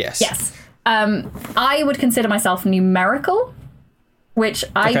fluids, yes. Yes. I would consider myself numerical, which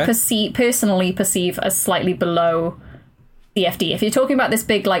I personally perceive as slightly below CFD. If you're talking about this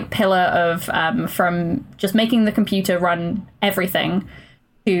big like pillar of from just making the computer run everything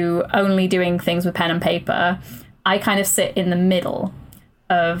to only doing things with pen and paper, I kind of sit in the middle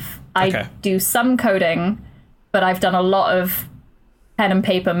of I do some coding, but I've done a lot of pen and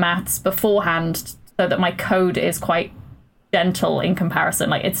paper maths beforehand so that my code is quite gentle in comparison.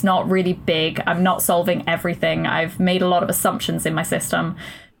 Like, it's not really big. I'm not solving everything. I've made a lot of assumptions in my system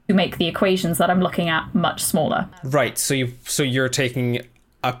to make the equations that I'm looking at much smaller. Right. So you're taking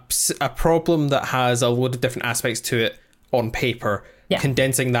a problem that has a load of different aspects to it on paper,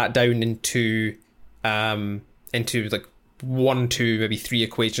 condensing that down into like 1, 2, maybe 3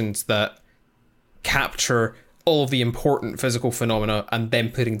 equations that capture all of the important physical phenomena, and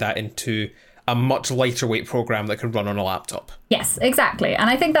then putting that into a much lighter weight program that can run on a laptop. Yes, exactly. And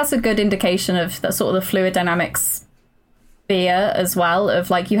I think that's a good indication of the sort of the fluid dynamics sphere as well,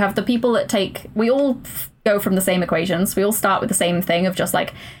 of like, you have the people that we all go from the same equations. We all start with the same thing of just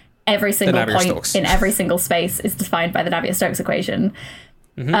like every single point in every single space is defined by the Navier-Stokes equation.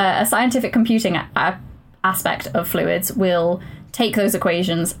 Mm-hmm. A scientific computing aspect of fluids will take those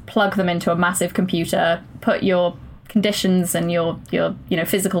equations, plug them into a massive computer, put your conditions and your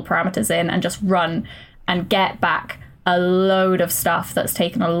physical parameters in, and just run and get back a load of stuff that's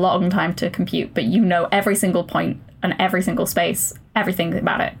taken a long time to compute, but every single point and every single space, everything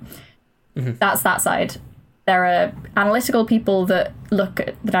about it. Mm-hmm. That's that side. There are analytical people that look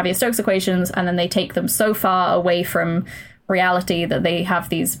at the Navier-Stokes equations and then they take them so far away from reality that they have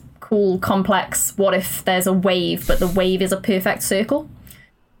these cool, complex, what if there's a wave, but the wave is a perfect circle?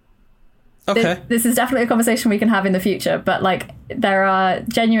 Okay. This is definitely a conversation we can have in the future, but like, there are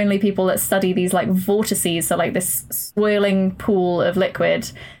genuinely people that study these like vortices, so like this swirling pool of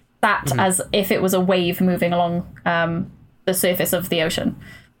liquid, that as if it was a wave moving along the surface of the ocean,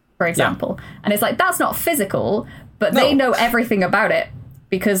 for example. Yeah. And it's like, that's not physical, but they know everything about it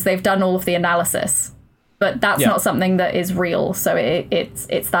because they've done all of the analysis. But that's not something that is real. So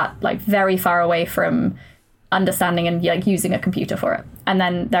it's that like very far away from understanding and like using a computer for it. And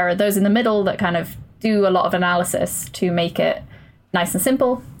then there are those in the middle that kind of do a lot of analysis to make it nice and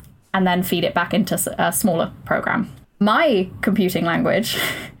simple and then feed it back into a smaller program. My computing language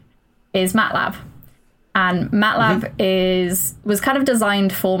is MATLAB. And MATLAB was kind of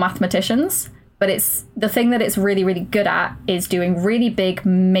designed for mathematicians, but it's the thing that it's really, really good at is doing really big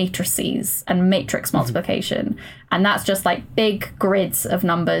matrices and matrix multiplication. And that's just like big grids of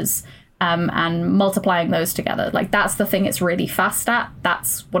numbers and multiplying those together. Like, that's the thing it's really fast at.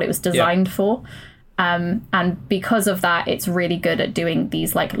 That's what it was designed for. And because of that, it's really good at doing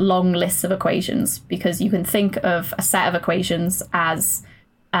these like long lists of equations, because you can think of a set of equations as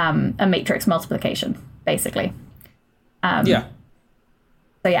a matrix multiplication, basically.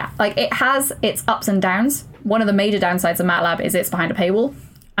 So yeah, like, it has its ups and downs. One of the major downsides of MATLAB is it's behind a paywall.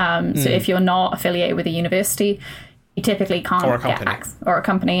 So if you're not affiliated with a university, you typically can't get access, or a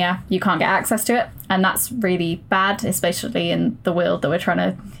company, you can't get access to it. And that's really bad, especially in the world that we're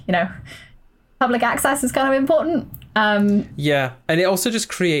trying to, public access is kind of important. Yeah, and it also just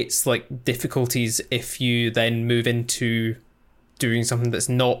creates like difficulties if you then move into doing something that's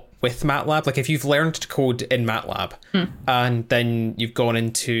not with MATLAB. Like, if you've learned to code in MATLAB and then you go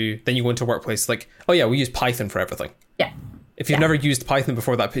into a workplace, like, oh yeah, we use Python for everything. Yeah. If you've never used Python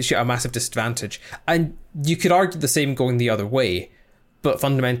before, that puts you at a massive disadvantage. And you could argue the same going the other way, but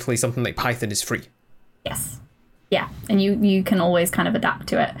fundamentally something like Python is free. Yes. Yeah, and you can always kind of adapt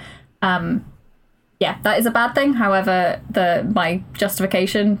to it. Yeah, that is a bad thing. However, my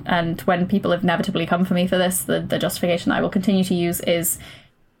justification, and when people inevitably come for me for this, the justification I will continue to use is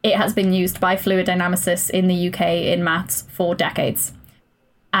it has been used by fluid dynamicists in the UK in maths for decades.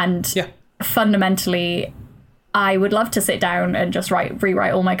 And fundamentally, I would love to sit down and just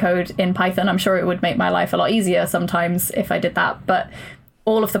rewrite all my code in Python. I'm sure it would make my life a lot easier sometimes if I did that. But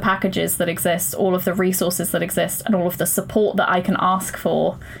all of the packages that exist, all of the resources that exist, and all of the support that I can ask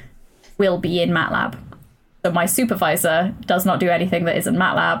for will be in MATLAB. So my supervisor does not do anything that isn't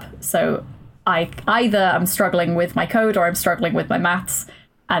MATLAB. So I'm struggling with my code or I'm struggling with my maths,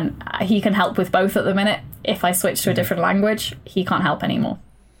 and he can help with both at the minute. If I switch to a different language, he can't help anymore.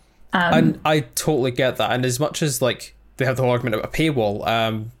 And I totally get that. And as much as like they have the whole argument about a paywall,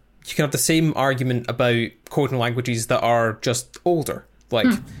 you can have the same argument about coding languages that are just older. Like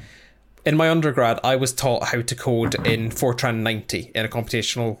in my undergrad, I was taught how to code in Fortran 90 in a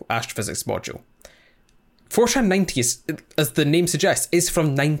computational astrophysics module. Fortran 90 is, as the name suggests, is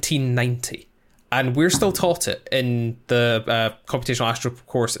from 1990. And we're still taught it in the computational astro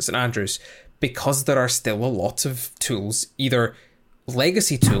course at St Andrews because there are still a lot of tools, either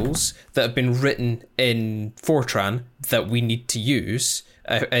legacy tools that have been written in Fortran that we need to use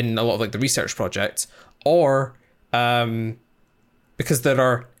in a lot of like the research projects, or because there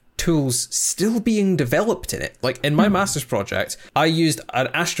are tools still being developed in it. Like in my master's project, I used an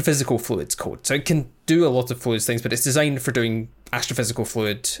astrophysical fluids code. So it can do a lot of fluids things, but it's designed for doing astrophysical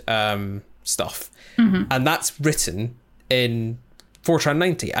fluid stuff. And that's written in Fortran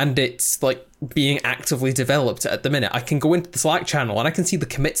 90, and it's like being actively developed at the minute. I can go into the Slack channel and I can see the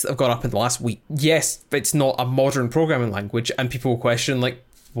commits that have gone up in the last week. Yes, it's not a modern programming language, and people question like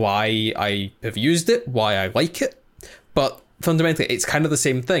why I have used it, why I like it, but fundamentally it's kind of the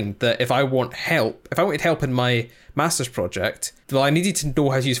same thing. That if I wanted help in my master's project, well, I needed to know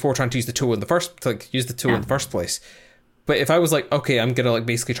how to use Fortran to use the tool in the first place. But if I was like, okay, I'm gonna like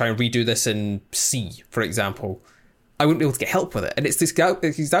basically try and redo this in C, for example, I wouldn't be able to get help with it. And it's exactly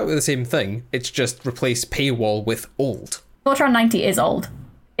the same thing. It's just replace paywall with old. Fortran 90 is old.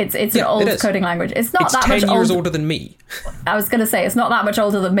 It's an old coding language. It's not that much older. It's 10 years older than me. I was going to say, it's not that much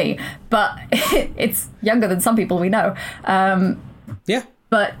older than me, but it's younger than some people we know. Yeah.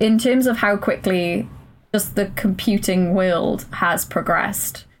 But in terms of how quickly just the computing world has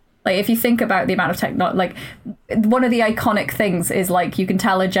progressed, like if you think about the amount of technology, like one of the iconic things is like you can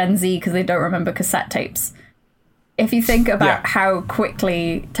tell a Gen Z because they don't remember cassette tapes. If you think about how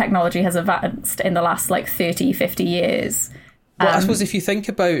quickly technology has advanced in the last like 30, 50 years. Well, I suppose if you think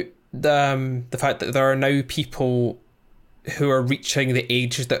about the fact that there are now people who are reaching the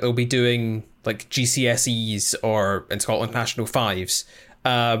age that they'll be doing like GCSEs or in Scotland National 5s,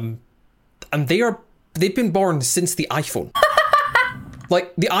 and they've been born since the iPhone.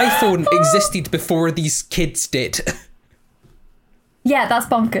 Like the iPhone existed before these kids did. Yeah, that's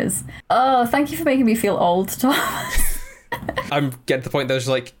bonkers. Oh, thank you for making me feel old, Thomas. I'm getting to the point there's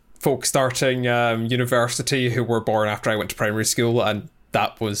like folks starting university who were born after I went to primary school, and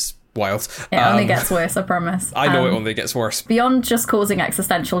that was wild. It only gets worse, I promise. I know it only gets worse. Beyond just causing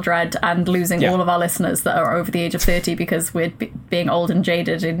existential dread and losing all of our listeners that are over the age of 30 because we're being old and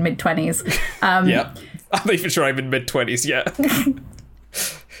jaded in mid-20s. Yeah, I'm not even sure I'm in mid-20s yet.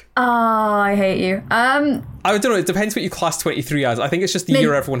 Oh, I hate you. I don't know, it depends what you class 23 as. I think it's just the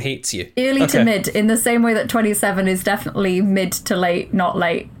year everyone hates you. Early to mid, in the same way that 27 is definitely mid to late, not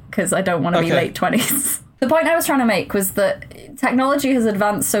late, because I don't want to be late 20s. The point I was trying to make was that technology has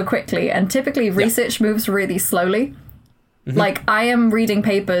advanced so quickly, and typically research moves really slowly. Like, I am reading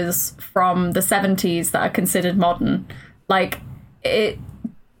papers from the 70s that are considered modern. Like,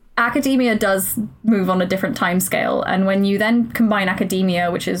 academia does move on a different timescale, and when you then combine academia,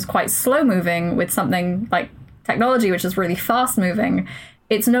 which is quite slow moving, with something like technology, which is really fast moving,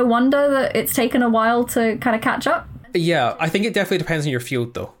 it's no wonder that it's taken a while to kind of catch up. Yeah, I think it definitely depends on your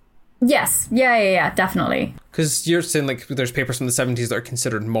field, though. Yes, yeah, definitely. Because you're saying like there's papers from the 70s that are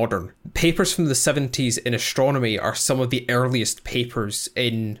considered modern. Papers from the 70s in astronomy are some of the earliest papers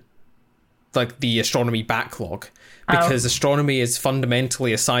in like the astronomy backlog. Because astronomy is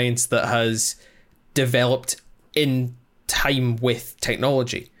fundamentally a science that has developed in time with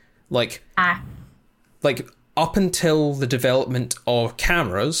technology. Like up until the development of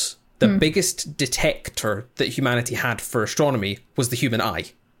cameras, the biggest detector that humanity had for astronomy was the human eye.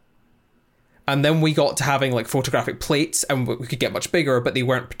 And then we got to having like photographic plates, and we could get much bigger, but they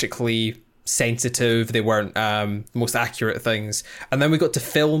weren't particularly sensitive, they weren't the most accurate things. And then we got to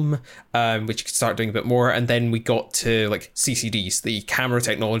film, which you could start doing a bit more, and then we got to like CCDs, the camera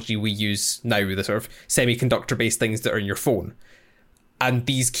technology we use now, the sort of semiconductor based things that are in your phone. And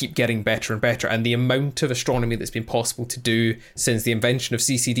these keep getting better and better, and the amount of astronomy that's been possible to do since the invention of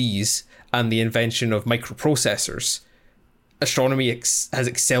CCDs and the invention of microprocessors, astronomy has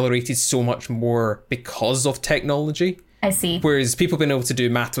accelerated so much more because of technology. I see. Whereas people have been able to do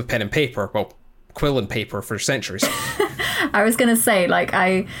math with pen and paper, well, quill and paper for centuries. I was going to say, like,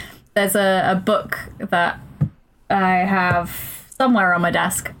 there's a book that I have somewhere on my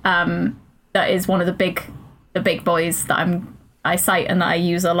desk that is one of the big boys that I cite and that I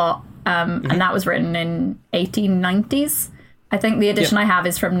use a lot. And that was written in 1890s. I think the edition I have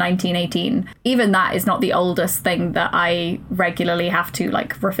is from 1918. Even that is not the oldest thing that I regularly have to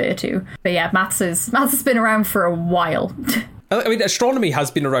like refer to. But yeah, maths has been around for a while. I mean, astronomy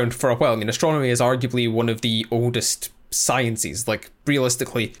has been around for a while. I mean, astronomy is arguably one of the oldest sciences. Like,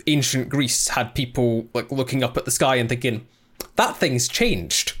 realistically, ancient Greece had people like looking up at the sky and thinking, that thing's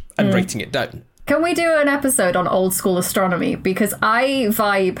changed, and writing it down. Can we do an episode on old school astronomy? Because I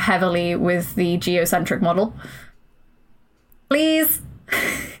vibe heavily with the geocentric model. Please.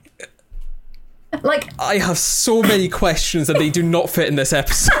 Like, I have so many questions and they do not fit in this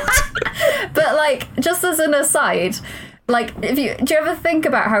episode. But like, just as an aside, like, do you ever think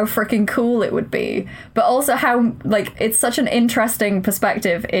about how freaking cool it would be, but also how like it's such an interesting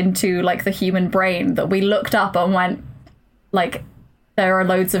perspective into like the human brain that we looked up and went like, there are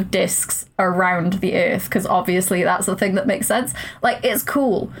loads of disks around the Earth, because obviously that's the thing that makes sense. Like, it's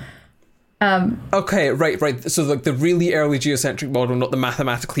cool. Okay, right. So like the really early geocentric model, not the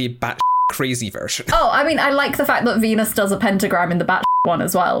mathematically batshit crazy version. Oh, I mean, I like the fact that Venus does a pentagram in the batshit one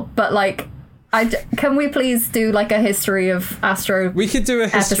as well. But like, can we please do like a history of astro? We could do a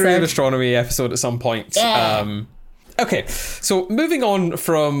history of astronomy episode at some point. Yeah. Okay, so moving on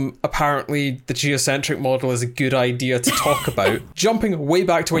from apparently the geocentric model is a good idea to talk about, jumping way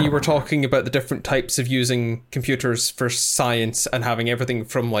back to when you were talking about the different types of using computers for science and having everything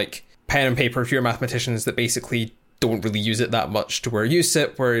from like pen and paper if you're mathematicians that basically don't really use it that much to where you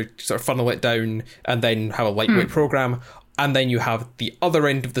sit, where you sort of funnel it down and then have a lightweight program. And then you have the other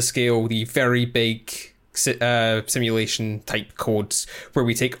end of the scale, the very big simulation type codes where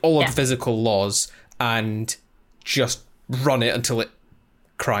we take all of the physical laws and just run it until it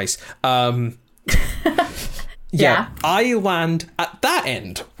cries. I land at that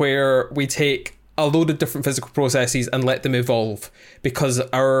end where we take a load of different physical processes and let them evolve, because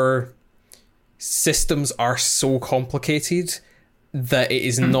our systems are so complicated that it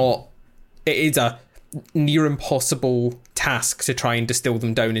is not, it is a near impossible task to try and distill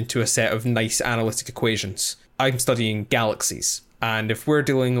them down into a set of nice analytic equations. I'm studying galaxies, and if we're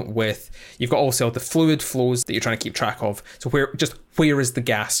dealing with, you've got also the fluid flows that you're trying to keep track of. So where is the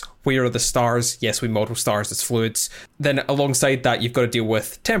gas? Where are the stars? Yes, we model stars as fluids. Then alongside that, you've got to deal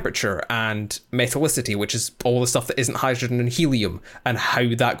with temperature and metallicity, which is all the stuff that isn't hydrogen and helium, and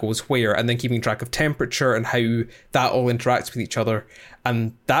how that goes where, and then keeping track of temperature and how that all interacts with each other.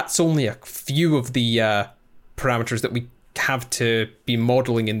 And that's only a few of the parameters that we have to be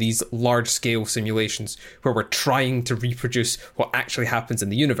modeling in these large scale simulations where we're trying to reproduce what actually happens in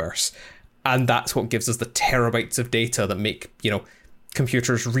the universe. And that's what gives us the terabytes of data that make,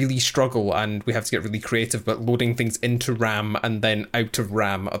 computers really struggle, and we have to get really creative about loading things into RAM and then out of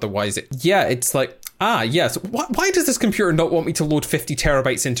RAM. Otherwise, it's like, so why does this computer not want me to load 50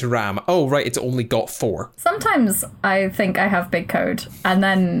 terabytes into RAM? Oh, right, it's only got 4. Sometimes I think I have big code, and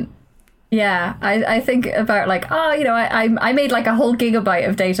then I think about like, I made like a whole gigabyte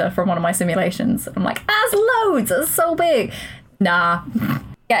of data from one of my simulations. I'm like, that's loads, that's so big. Nah.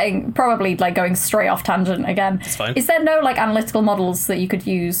 Probably like going straight off tangent again. It's fine. Is there no like analytical models that you could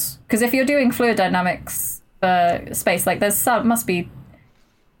use? Because if you're doing fluid dynamics for space, like must be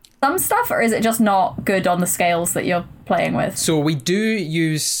some stuff, or is it just not good on the scales that you're playing with? So we do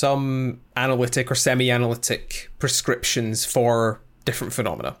use some analytic or semi-analytic prescriptions for different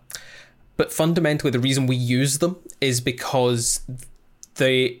phenomena. But fundamentally, the reason we use them is because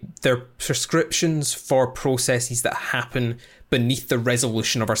they're prescriptions for processes that happen beneath the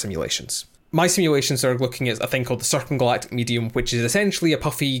resolution of our simulations. My simulations are looking at a thing called the circumgalactic medium, which is essentially a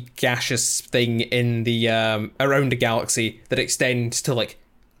puffy gaseous thing in the around a galaxy that extends to like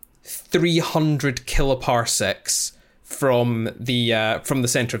 300 kiloparsecs from the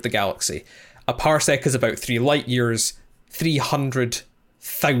center of the galaxy. A parsec is about 3 light years,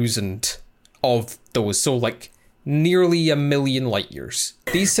 300,000 of those, so like nearly 1 million light years.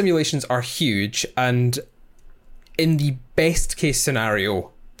 These simulations are huge, and in the best case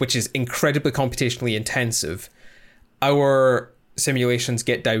scenario, which is incredibly computationally intensive, our simulations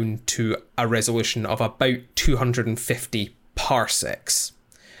get down to a resolution of about 250 parsecs,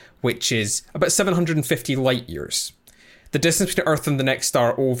 which is about 750 light years. The distance between Earth and the next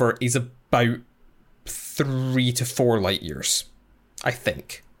star over is about 3 to 4 light years, I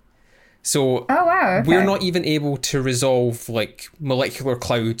think. So okay. We're not even able to resolve like molecular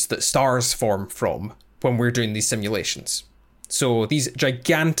clouds that stars form from when we're doing these simulations. So these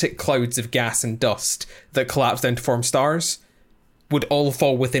gigantic clouds of gas and dust that collapse down to form stars would all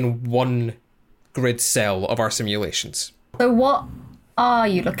fall within one grid cell of our simulations. So what are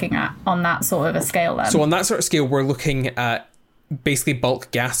you looking at on that sort of a scale then? So on that sort of scale, we're looking at basically bulk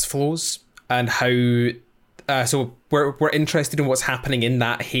gas flows and how... so we're interested in what's happening in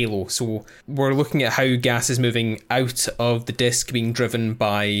that halo. So we're looking at how gas is moving out of the disk, being driven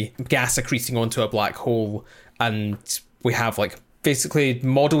by gas accreting onto a black hole, and we have like basically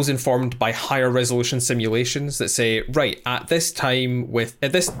models informed by higher resolution simulations that say, right, at this time in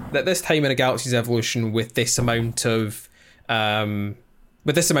a galaxy's evolution with this amount of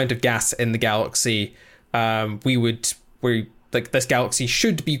gas in the galaxy, this galaxy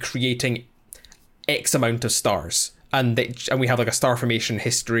should be creating X amount of stars, and we have like a star formation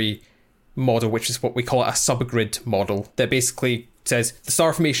history model, which is what we call a subgrid model, that basically says the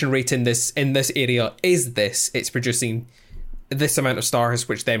star formation rate in this area is this. It's producing this amount of stars,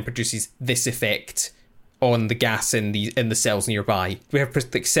 which then produces this effect on the gas in the cells nearby. We have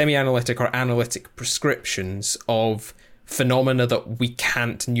like semi-analytic or analytic prescriptions of phenomena that we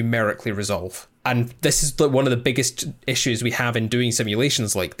can't numerically resolve. And this is one of the biggest issues we have in doing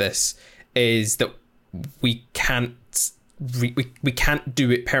simulations like this, is that we can't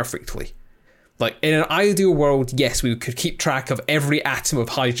do it perfectly. Like, in an ideal world, yes, we could keep track of every atom of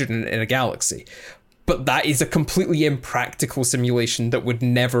hydrogen in a galaxy, but that is a completely impractical simulation that would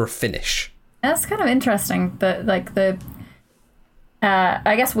never finish. That's kind of interesting, that like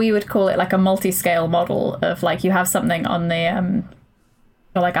I guess we would call it like a multi-scale model of like, you have something on the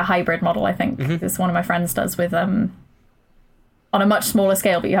or like a hybrid model, I think is one of my friends does with on a much smaller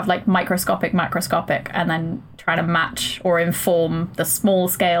scale, but you have like microscopic, macroscopic, and then trying to match or inform the small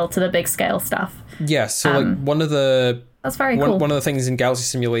scale to the big scale stuff. Yeah, so like one of the that's very cool. One of the things in galaxy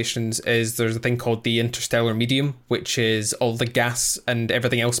simulations is there's a thing called the interstellar medium, which is all the gas and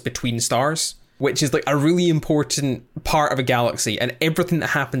everything else between stars, which is like a really important part of a galaxy, and everything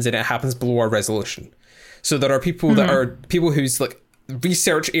that happens in it happens below our resolution. So there are people that are people whose like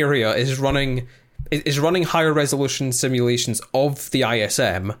research area is running higher resolution simulations of the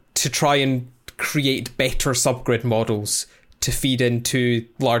ISM to try and create better subgrid models to feed into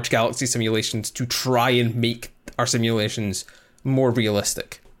large galaxy simulations to try and make our simulations more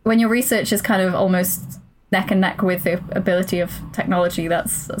realistic. When your research is kind of almost neck and neck with the ability of technology,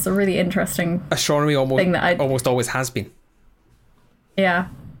 that's a really interesting astronomy thing that almost always has been. Yeah,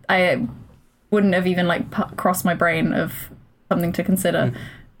 I wouldn't have even like crossed my brain of something to consider.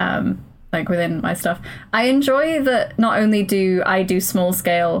 Like within my stuff, I enjoy that not only do I do small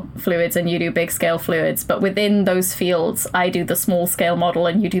scale fluids and you do big scale fluids, but within those fields I do the small scale model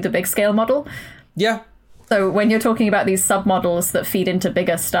and you do the big scale model. Yeah. So when you're talking about these submodels that feed into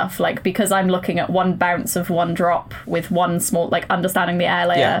bigger stuff, like because I'm looking at one bounce of one drop with one small, like understanding the air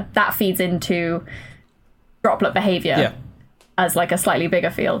layer, that feeds into droplet behavior as like a slightly bigger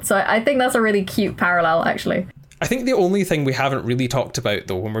field. So I think that's a really cute parallel, actually. I think the only thing we haven't really talked about,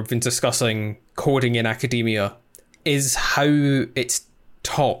 though, when we've been discussing coding in academia, is how it's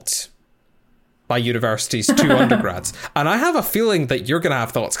taught by universities to undergrads. And I have a feeling that you're going to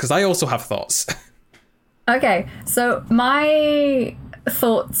have thoughts, because I also have thoughts. Okay, so my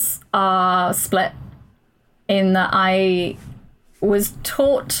thoughts are split in that I was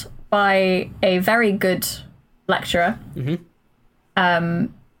taught by a very good lecturer.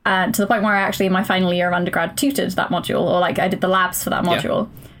 And to the point where I actually, in my final year of undergrad, tutored that module, or like I did the labs for that module.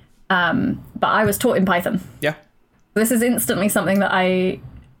 But I was taught in Python. Yeah. This is instantly something that I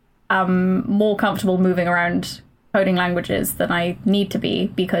am more comfortable moving around coding languages than I need to be,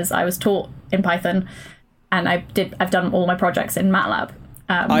 because I was taught in Python and I've done all my projects in MATLAB.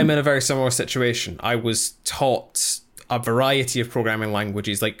 I'm in a very similar situation. I was taught a variety of programming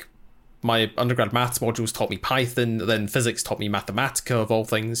languages, like my undergrad maths modules taught me Python, then physics taught me Mathematica of all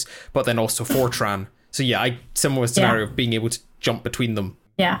things, but then also Fortran. So yeah, similar scenario of being able to jump between them.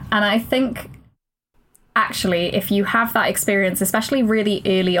 Yeah, and I think actually if you have that experience, especially really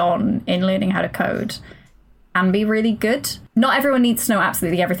early on in learning how to code, can be really good. Not everyone needs to know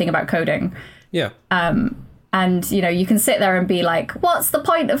absolutely everything about coding. Yeah. And, you know, you can sit there and be like, what's the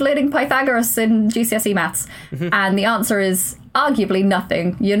point of learning Pythagoras in GCSE maths? And the answer is arguably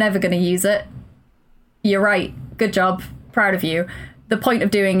nothing. You're never going to use it. You're right. Good job. Proud of you. The point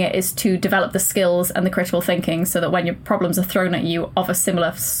of doing it is to develop the skills and the critical thinking so that when your problems are thrown at you of a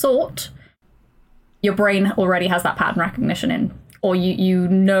similar sort, your brain already has that pattern recognition in, or you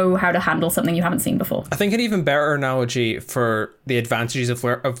know how to handle something you haven't seen before. I think an even better analogy for the advantages of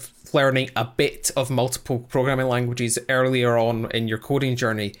learning a bit of multiple programming languages earlier on in your coding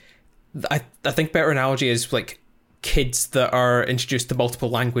journey, I think better analogy is like kids that are introduced to multiple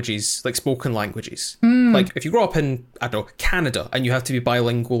languages, like spoken languages. Like if you grow up in, I don't know, Canada and you have to be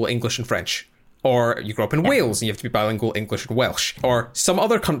bilingual English and French, or you grow up in Wales and you have to be bilingual English and Welsh, or some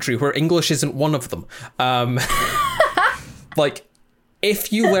other country where English isn't one of them. Like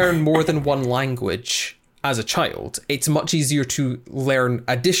if you learn more than one language as a child, it's much easier to learn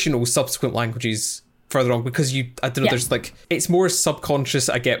additional subsequent languages further on, because there's like, it's more subconscious,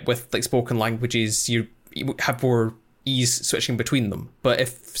 I get, with like spoken languages, you have more ease switching between them. But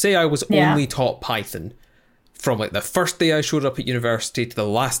if, say, I was only taught Python from like the first day I showed up at university to the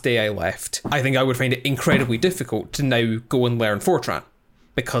last day I left, I think I would find it incredibly difficult to now go and learn Fortran,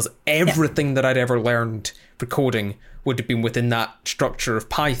 because everything that I'd ever learned for coding would have been within that structure of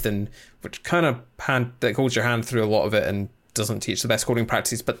Python, which kind of holds your hand through a lot of it and doesn't teach the best coding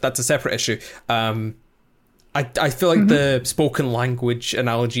practices, but that's a separate issue. I feel like the spoken language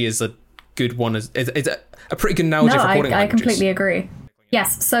analogy is a good one. It's a pretty good analogy for coding languages. I completely agree.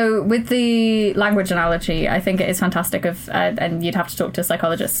 Yes, so with the language analogy, I think it is fantastic and you'd have to talk to a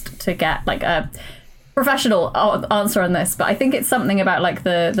psychologist to get like professional answer on this, but I think it's something about like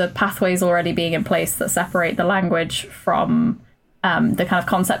the pathways already being in place that separate the language from the kind of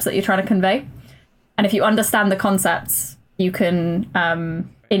concepts that you're trying to convey. And if you understand the concepts, you can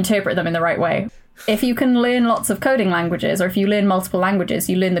interpret them in the right way. If you can learn lots of coding languages, or if you learn multiple languages,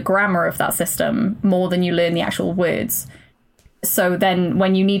 you learn the grammar of that system more than you learn the actual words. So then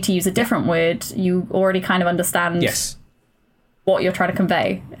when you need to use a different word, you already kind of understand what you're trying to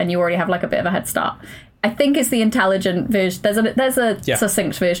convey, and you already have like a bit of a head start. I think it's the intelligent version. There's a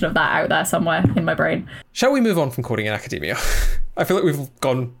succinct version of that out there somewhere in my brain. Shall we move on from coding in academia? I feel like we've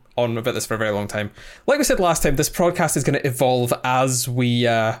gone on about this for a very long time. Like we said last time, this podcast is going to evolve as we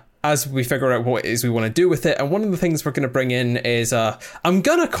figure out what it is we want to do with it. And one of the things we're going to bring in is, I'm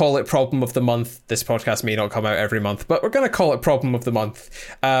going to call it Problem of the Month. This podcast may not come out every month, but we're going to call it Problem of the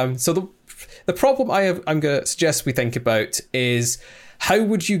Month. So the problem I'm going to suggest we think about is, how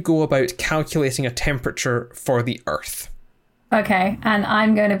would you go about calculating a temperature for the Earth? Okay, and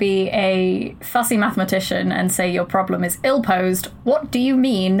I'm going to be a fussy mathematician and say your problem is ill-posed. What do you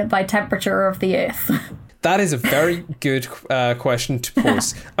mean by temperature of the Earth? That is a very good question to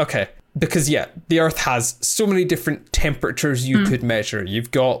pose. Okay, because the Earth has so many different temperatures you could measure.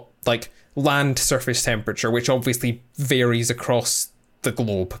 You've got like land surface temperature, which obviously varies across the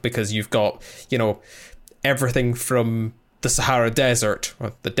globe, because you've got, everything from the Sahara Desert,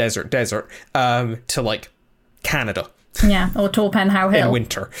 or the desert, to like Canada. Yeah, or Torpenhow Hill. In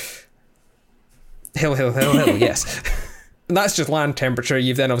winter. Hill, yes. And that's just land temperature.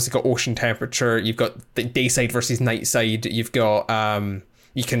 You've then obviously got ocean temperature. You've got the dayside versus nightside. You've got,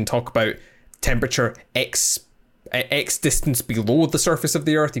 you can talk about temperature X distance below the surface of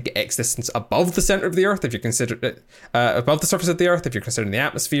the Earth. You get X distance above the center of the Earth, if you consider it above the surface of the Earth, if you're considering the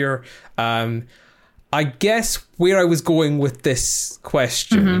atmosphere. I guess where I was going with this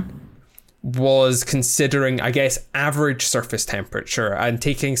question was considering, I guess, average surface temperature and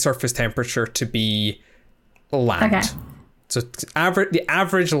taking surface temperature to be land. Okay. So the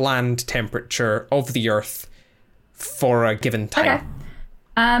average land temperature of the Earth for a given time.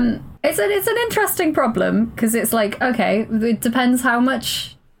 Okay. It's an interesting problem, because it's like, okay, it depends how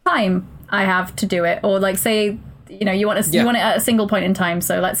much time I have to do it, or like, say, you want it at a single point in time.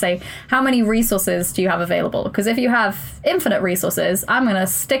 So let's say, how many resources do you have available? Because if you have infinite resources, I'm going to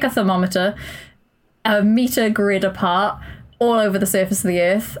stick a thermometer a meter grid apart all over the surface of the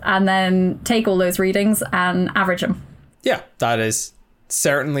Earth, and then take all those readings and average them. Yeah, that is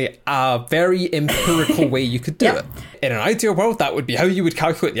certainly a very empirical way you could do it. In an ideal world, that would be how you would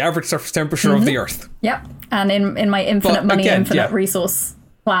calculate the average surface temperature of the Earth. Yep. And in my infinite infinite resource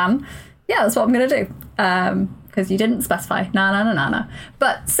plan, that's what I'm going to do. Because you didn't specify. No.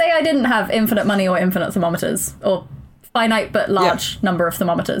 But say I didn't have infinite money or infinite thermometers, or finite but large number of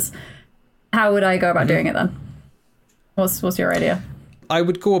thermometers. How would I go about doing it then? What's your idea? I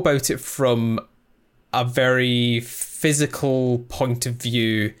would go about it from a very physical point of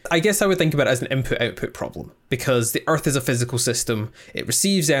view. I guess I would think about it as an input-output problem, because the Earth is a physical system. It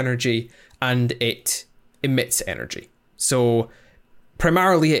receives energy and it emits energy. So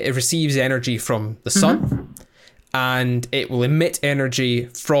primarily it receives energy from the sun, and it will emit energy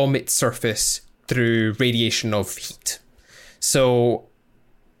from its surface through radiation of heat. So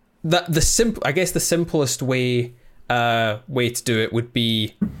the simplest way to do it would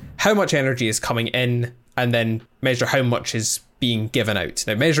be how much energy is coming in, and then measure how much is being given out.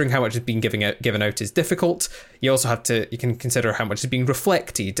 Now, measuring how much is being given out is difficult. You also you can consider how much is being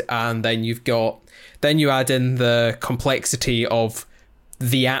reflected, and then you add in the complexity of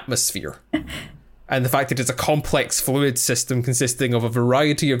the atmosphere. And the fact that it's a complex fluid system consisting of a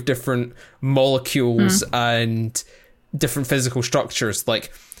variety of different molecules and different physical structures,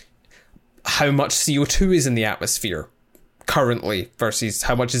 like how much CO2 is in the atmosphere currently versus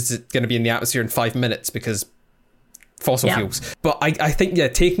how much is it going to be in the atmosphere in 5 minutes because fossil fuels. But I think,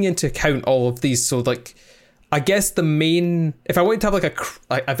 taking into account all of these, so like, I guess the main, if I wanted to have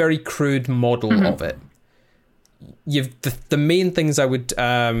like a very crude model of it, the main things I would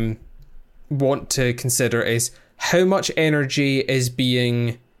want to consider is how much energy is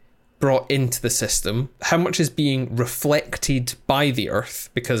being brought into the system, how much is being reflected by the Earth,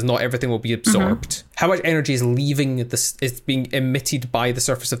 because not everything will be absorbed, how much energy is is being emitted by the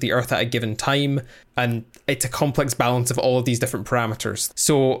surface of the Earth at a given time, and it's a complex balance of all of these different parameters.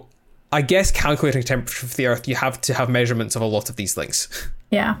 So I guess calculating temperature for the Earth, you have to have measurements of a lot of these things.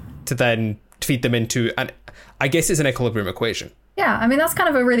 Yeah. To then feed them into, and I guess it's an equilibrium equation. Yeah, I mean, that's kind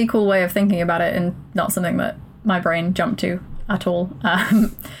of a really cool way of thinking about it, and not something that my brain jumped to at all.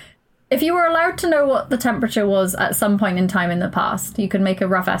 If you were allowed to know what the temperature was at some point in time in the past, you could make a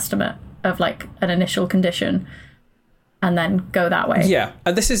rough estimate of like an initial condition and then go that way. Yeah,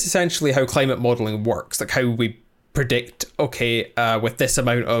 and this is essentially how climate modelling works, like how we predict, okay, with this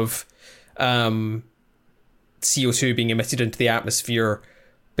amount of CO2 being emitted into the atmosphere,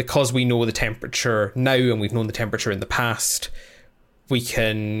 because we know the temperature now and we've known the temperature in the past, we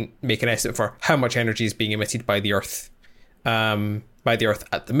can make an estimate for how much energy is being emitted by the Earth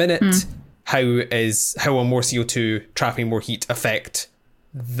at the minute. How will more CO2 trapping more heat affect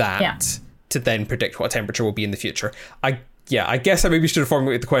that to then predict what a temperature will be in the future? I guess I maybe should have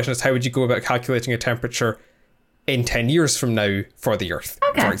formulated the question as how would you go about calculating a temperature in 10 years from now for the Earth,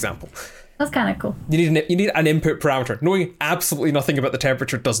 for example. That's kind of cool. You need an input parameter. Knowing absolutely nothing about the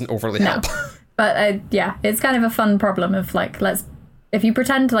temperature doesn't overly help. But it's kind of a fun problem of like, if you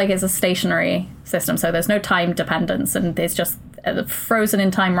pretend like it's a stationary system, so there's no time dependence and it's just frozen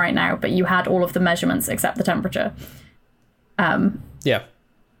in time right now, but you had all of the measurements except the temperature.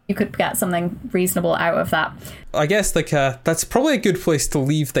 You could get something reasonable out of that. I guess that's probably a good place to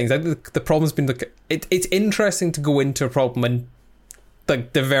leave things. I think the problem's been it's interesting to go into a problem and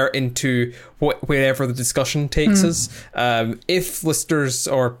like divert into wherever the discussion takes us. If listeners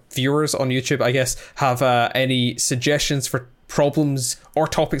or viewers on YouTube, I guess, have any suggestions for problems or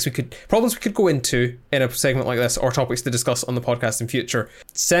topics we could go into in a segment like this, or topics to discuss on the podcast in future,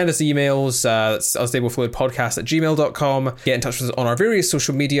 send us emails. It's unstablefluidpodcast@gmail.com. Get in touch with us on our various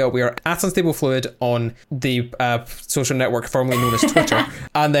social media. We are at unstablefluid on the social network formerly known as Twitter,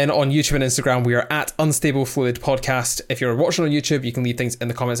 and then on YouTube and Instagram we are at unstablefluidpodcast. If you're watching on YouTube, you can leave things in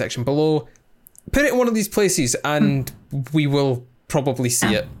the comment section below. Put it in one of these places and we will probably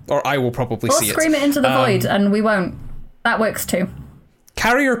see it, or I will probably see it. Or scream it into the void and we won't. That works too.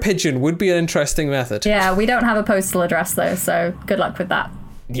 Carrier pigeon would be an interesting method. Yeah, we don't have a postal address though, so good luck with that.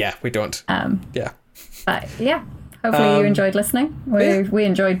 Yeah, we don't. But yeah, hopefully you enjoyed listening. We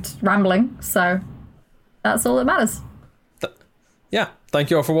enjoyed rambling, so that's all that matters. Thank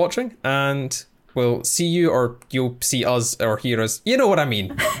you all for watching, and we'll see you, or you'll see us or hear us, you know what I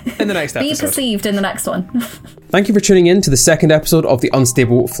mean, in the next episode. Be perceived in the next one. Thank you for tuning in to the second episode of the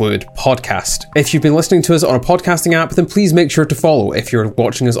Unstable Fluid podcast. If you've been listening to us on a podcasting app, then please make sure to follow. If you're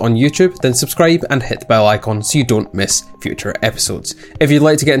watching us on YouTube, then subscribe and hit the bell icon so you don't miss future episodes. If you'd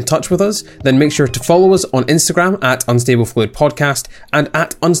like to get in touch with us, then make sure to follow us on Instagram at Unstable Fluid Podcast and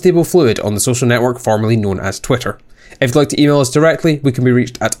at Unstable Fluid on the social network formerly known as Twitter. If you'd like to email us directly, we can be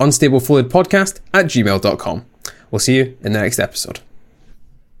reached at unstablefluidpodcast@gmail.com. We'll see you in the next episode.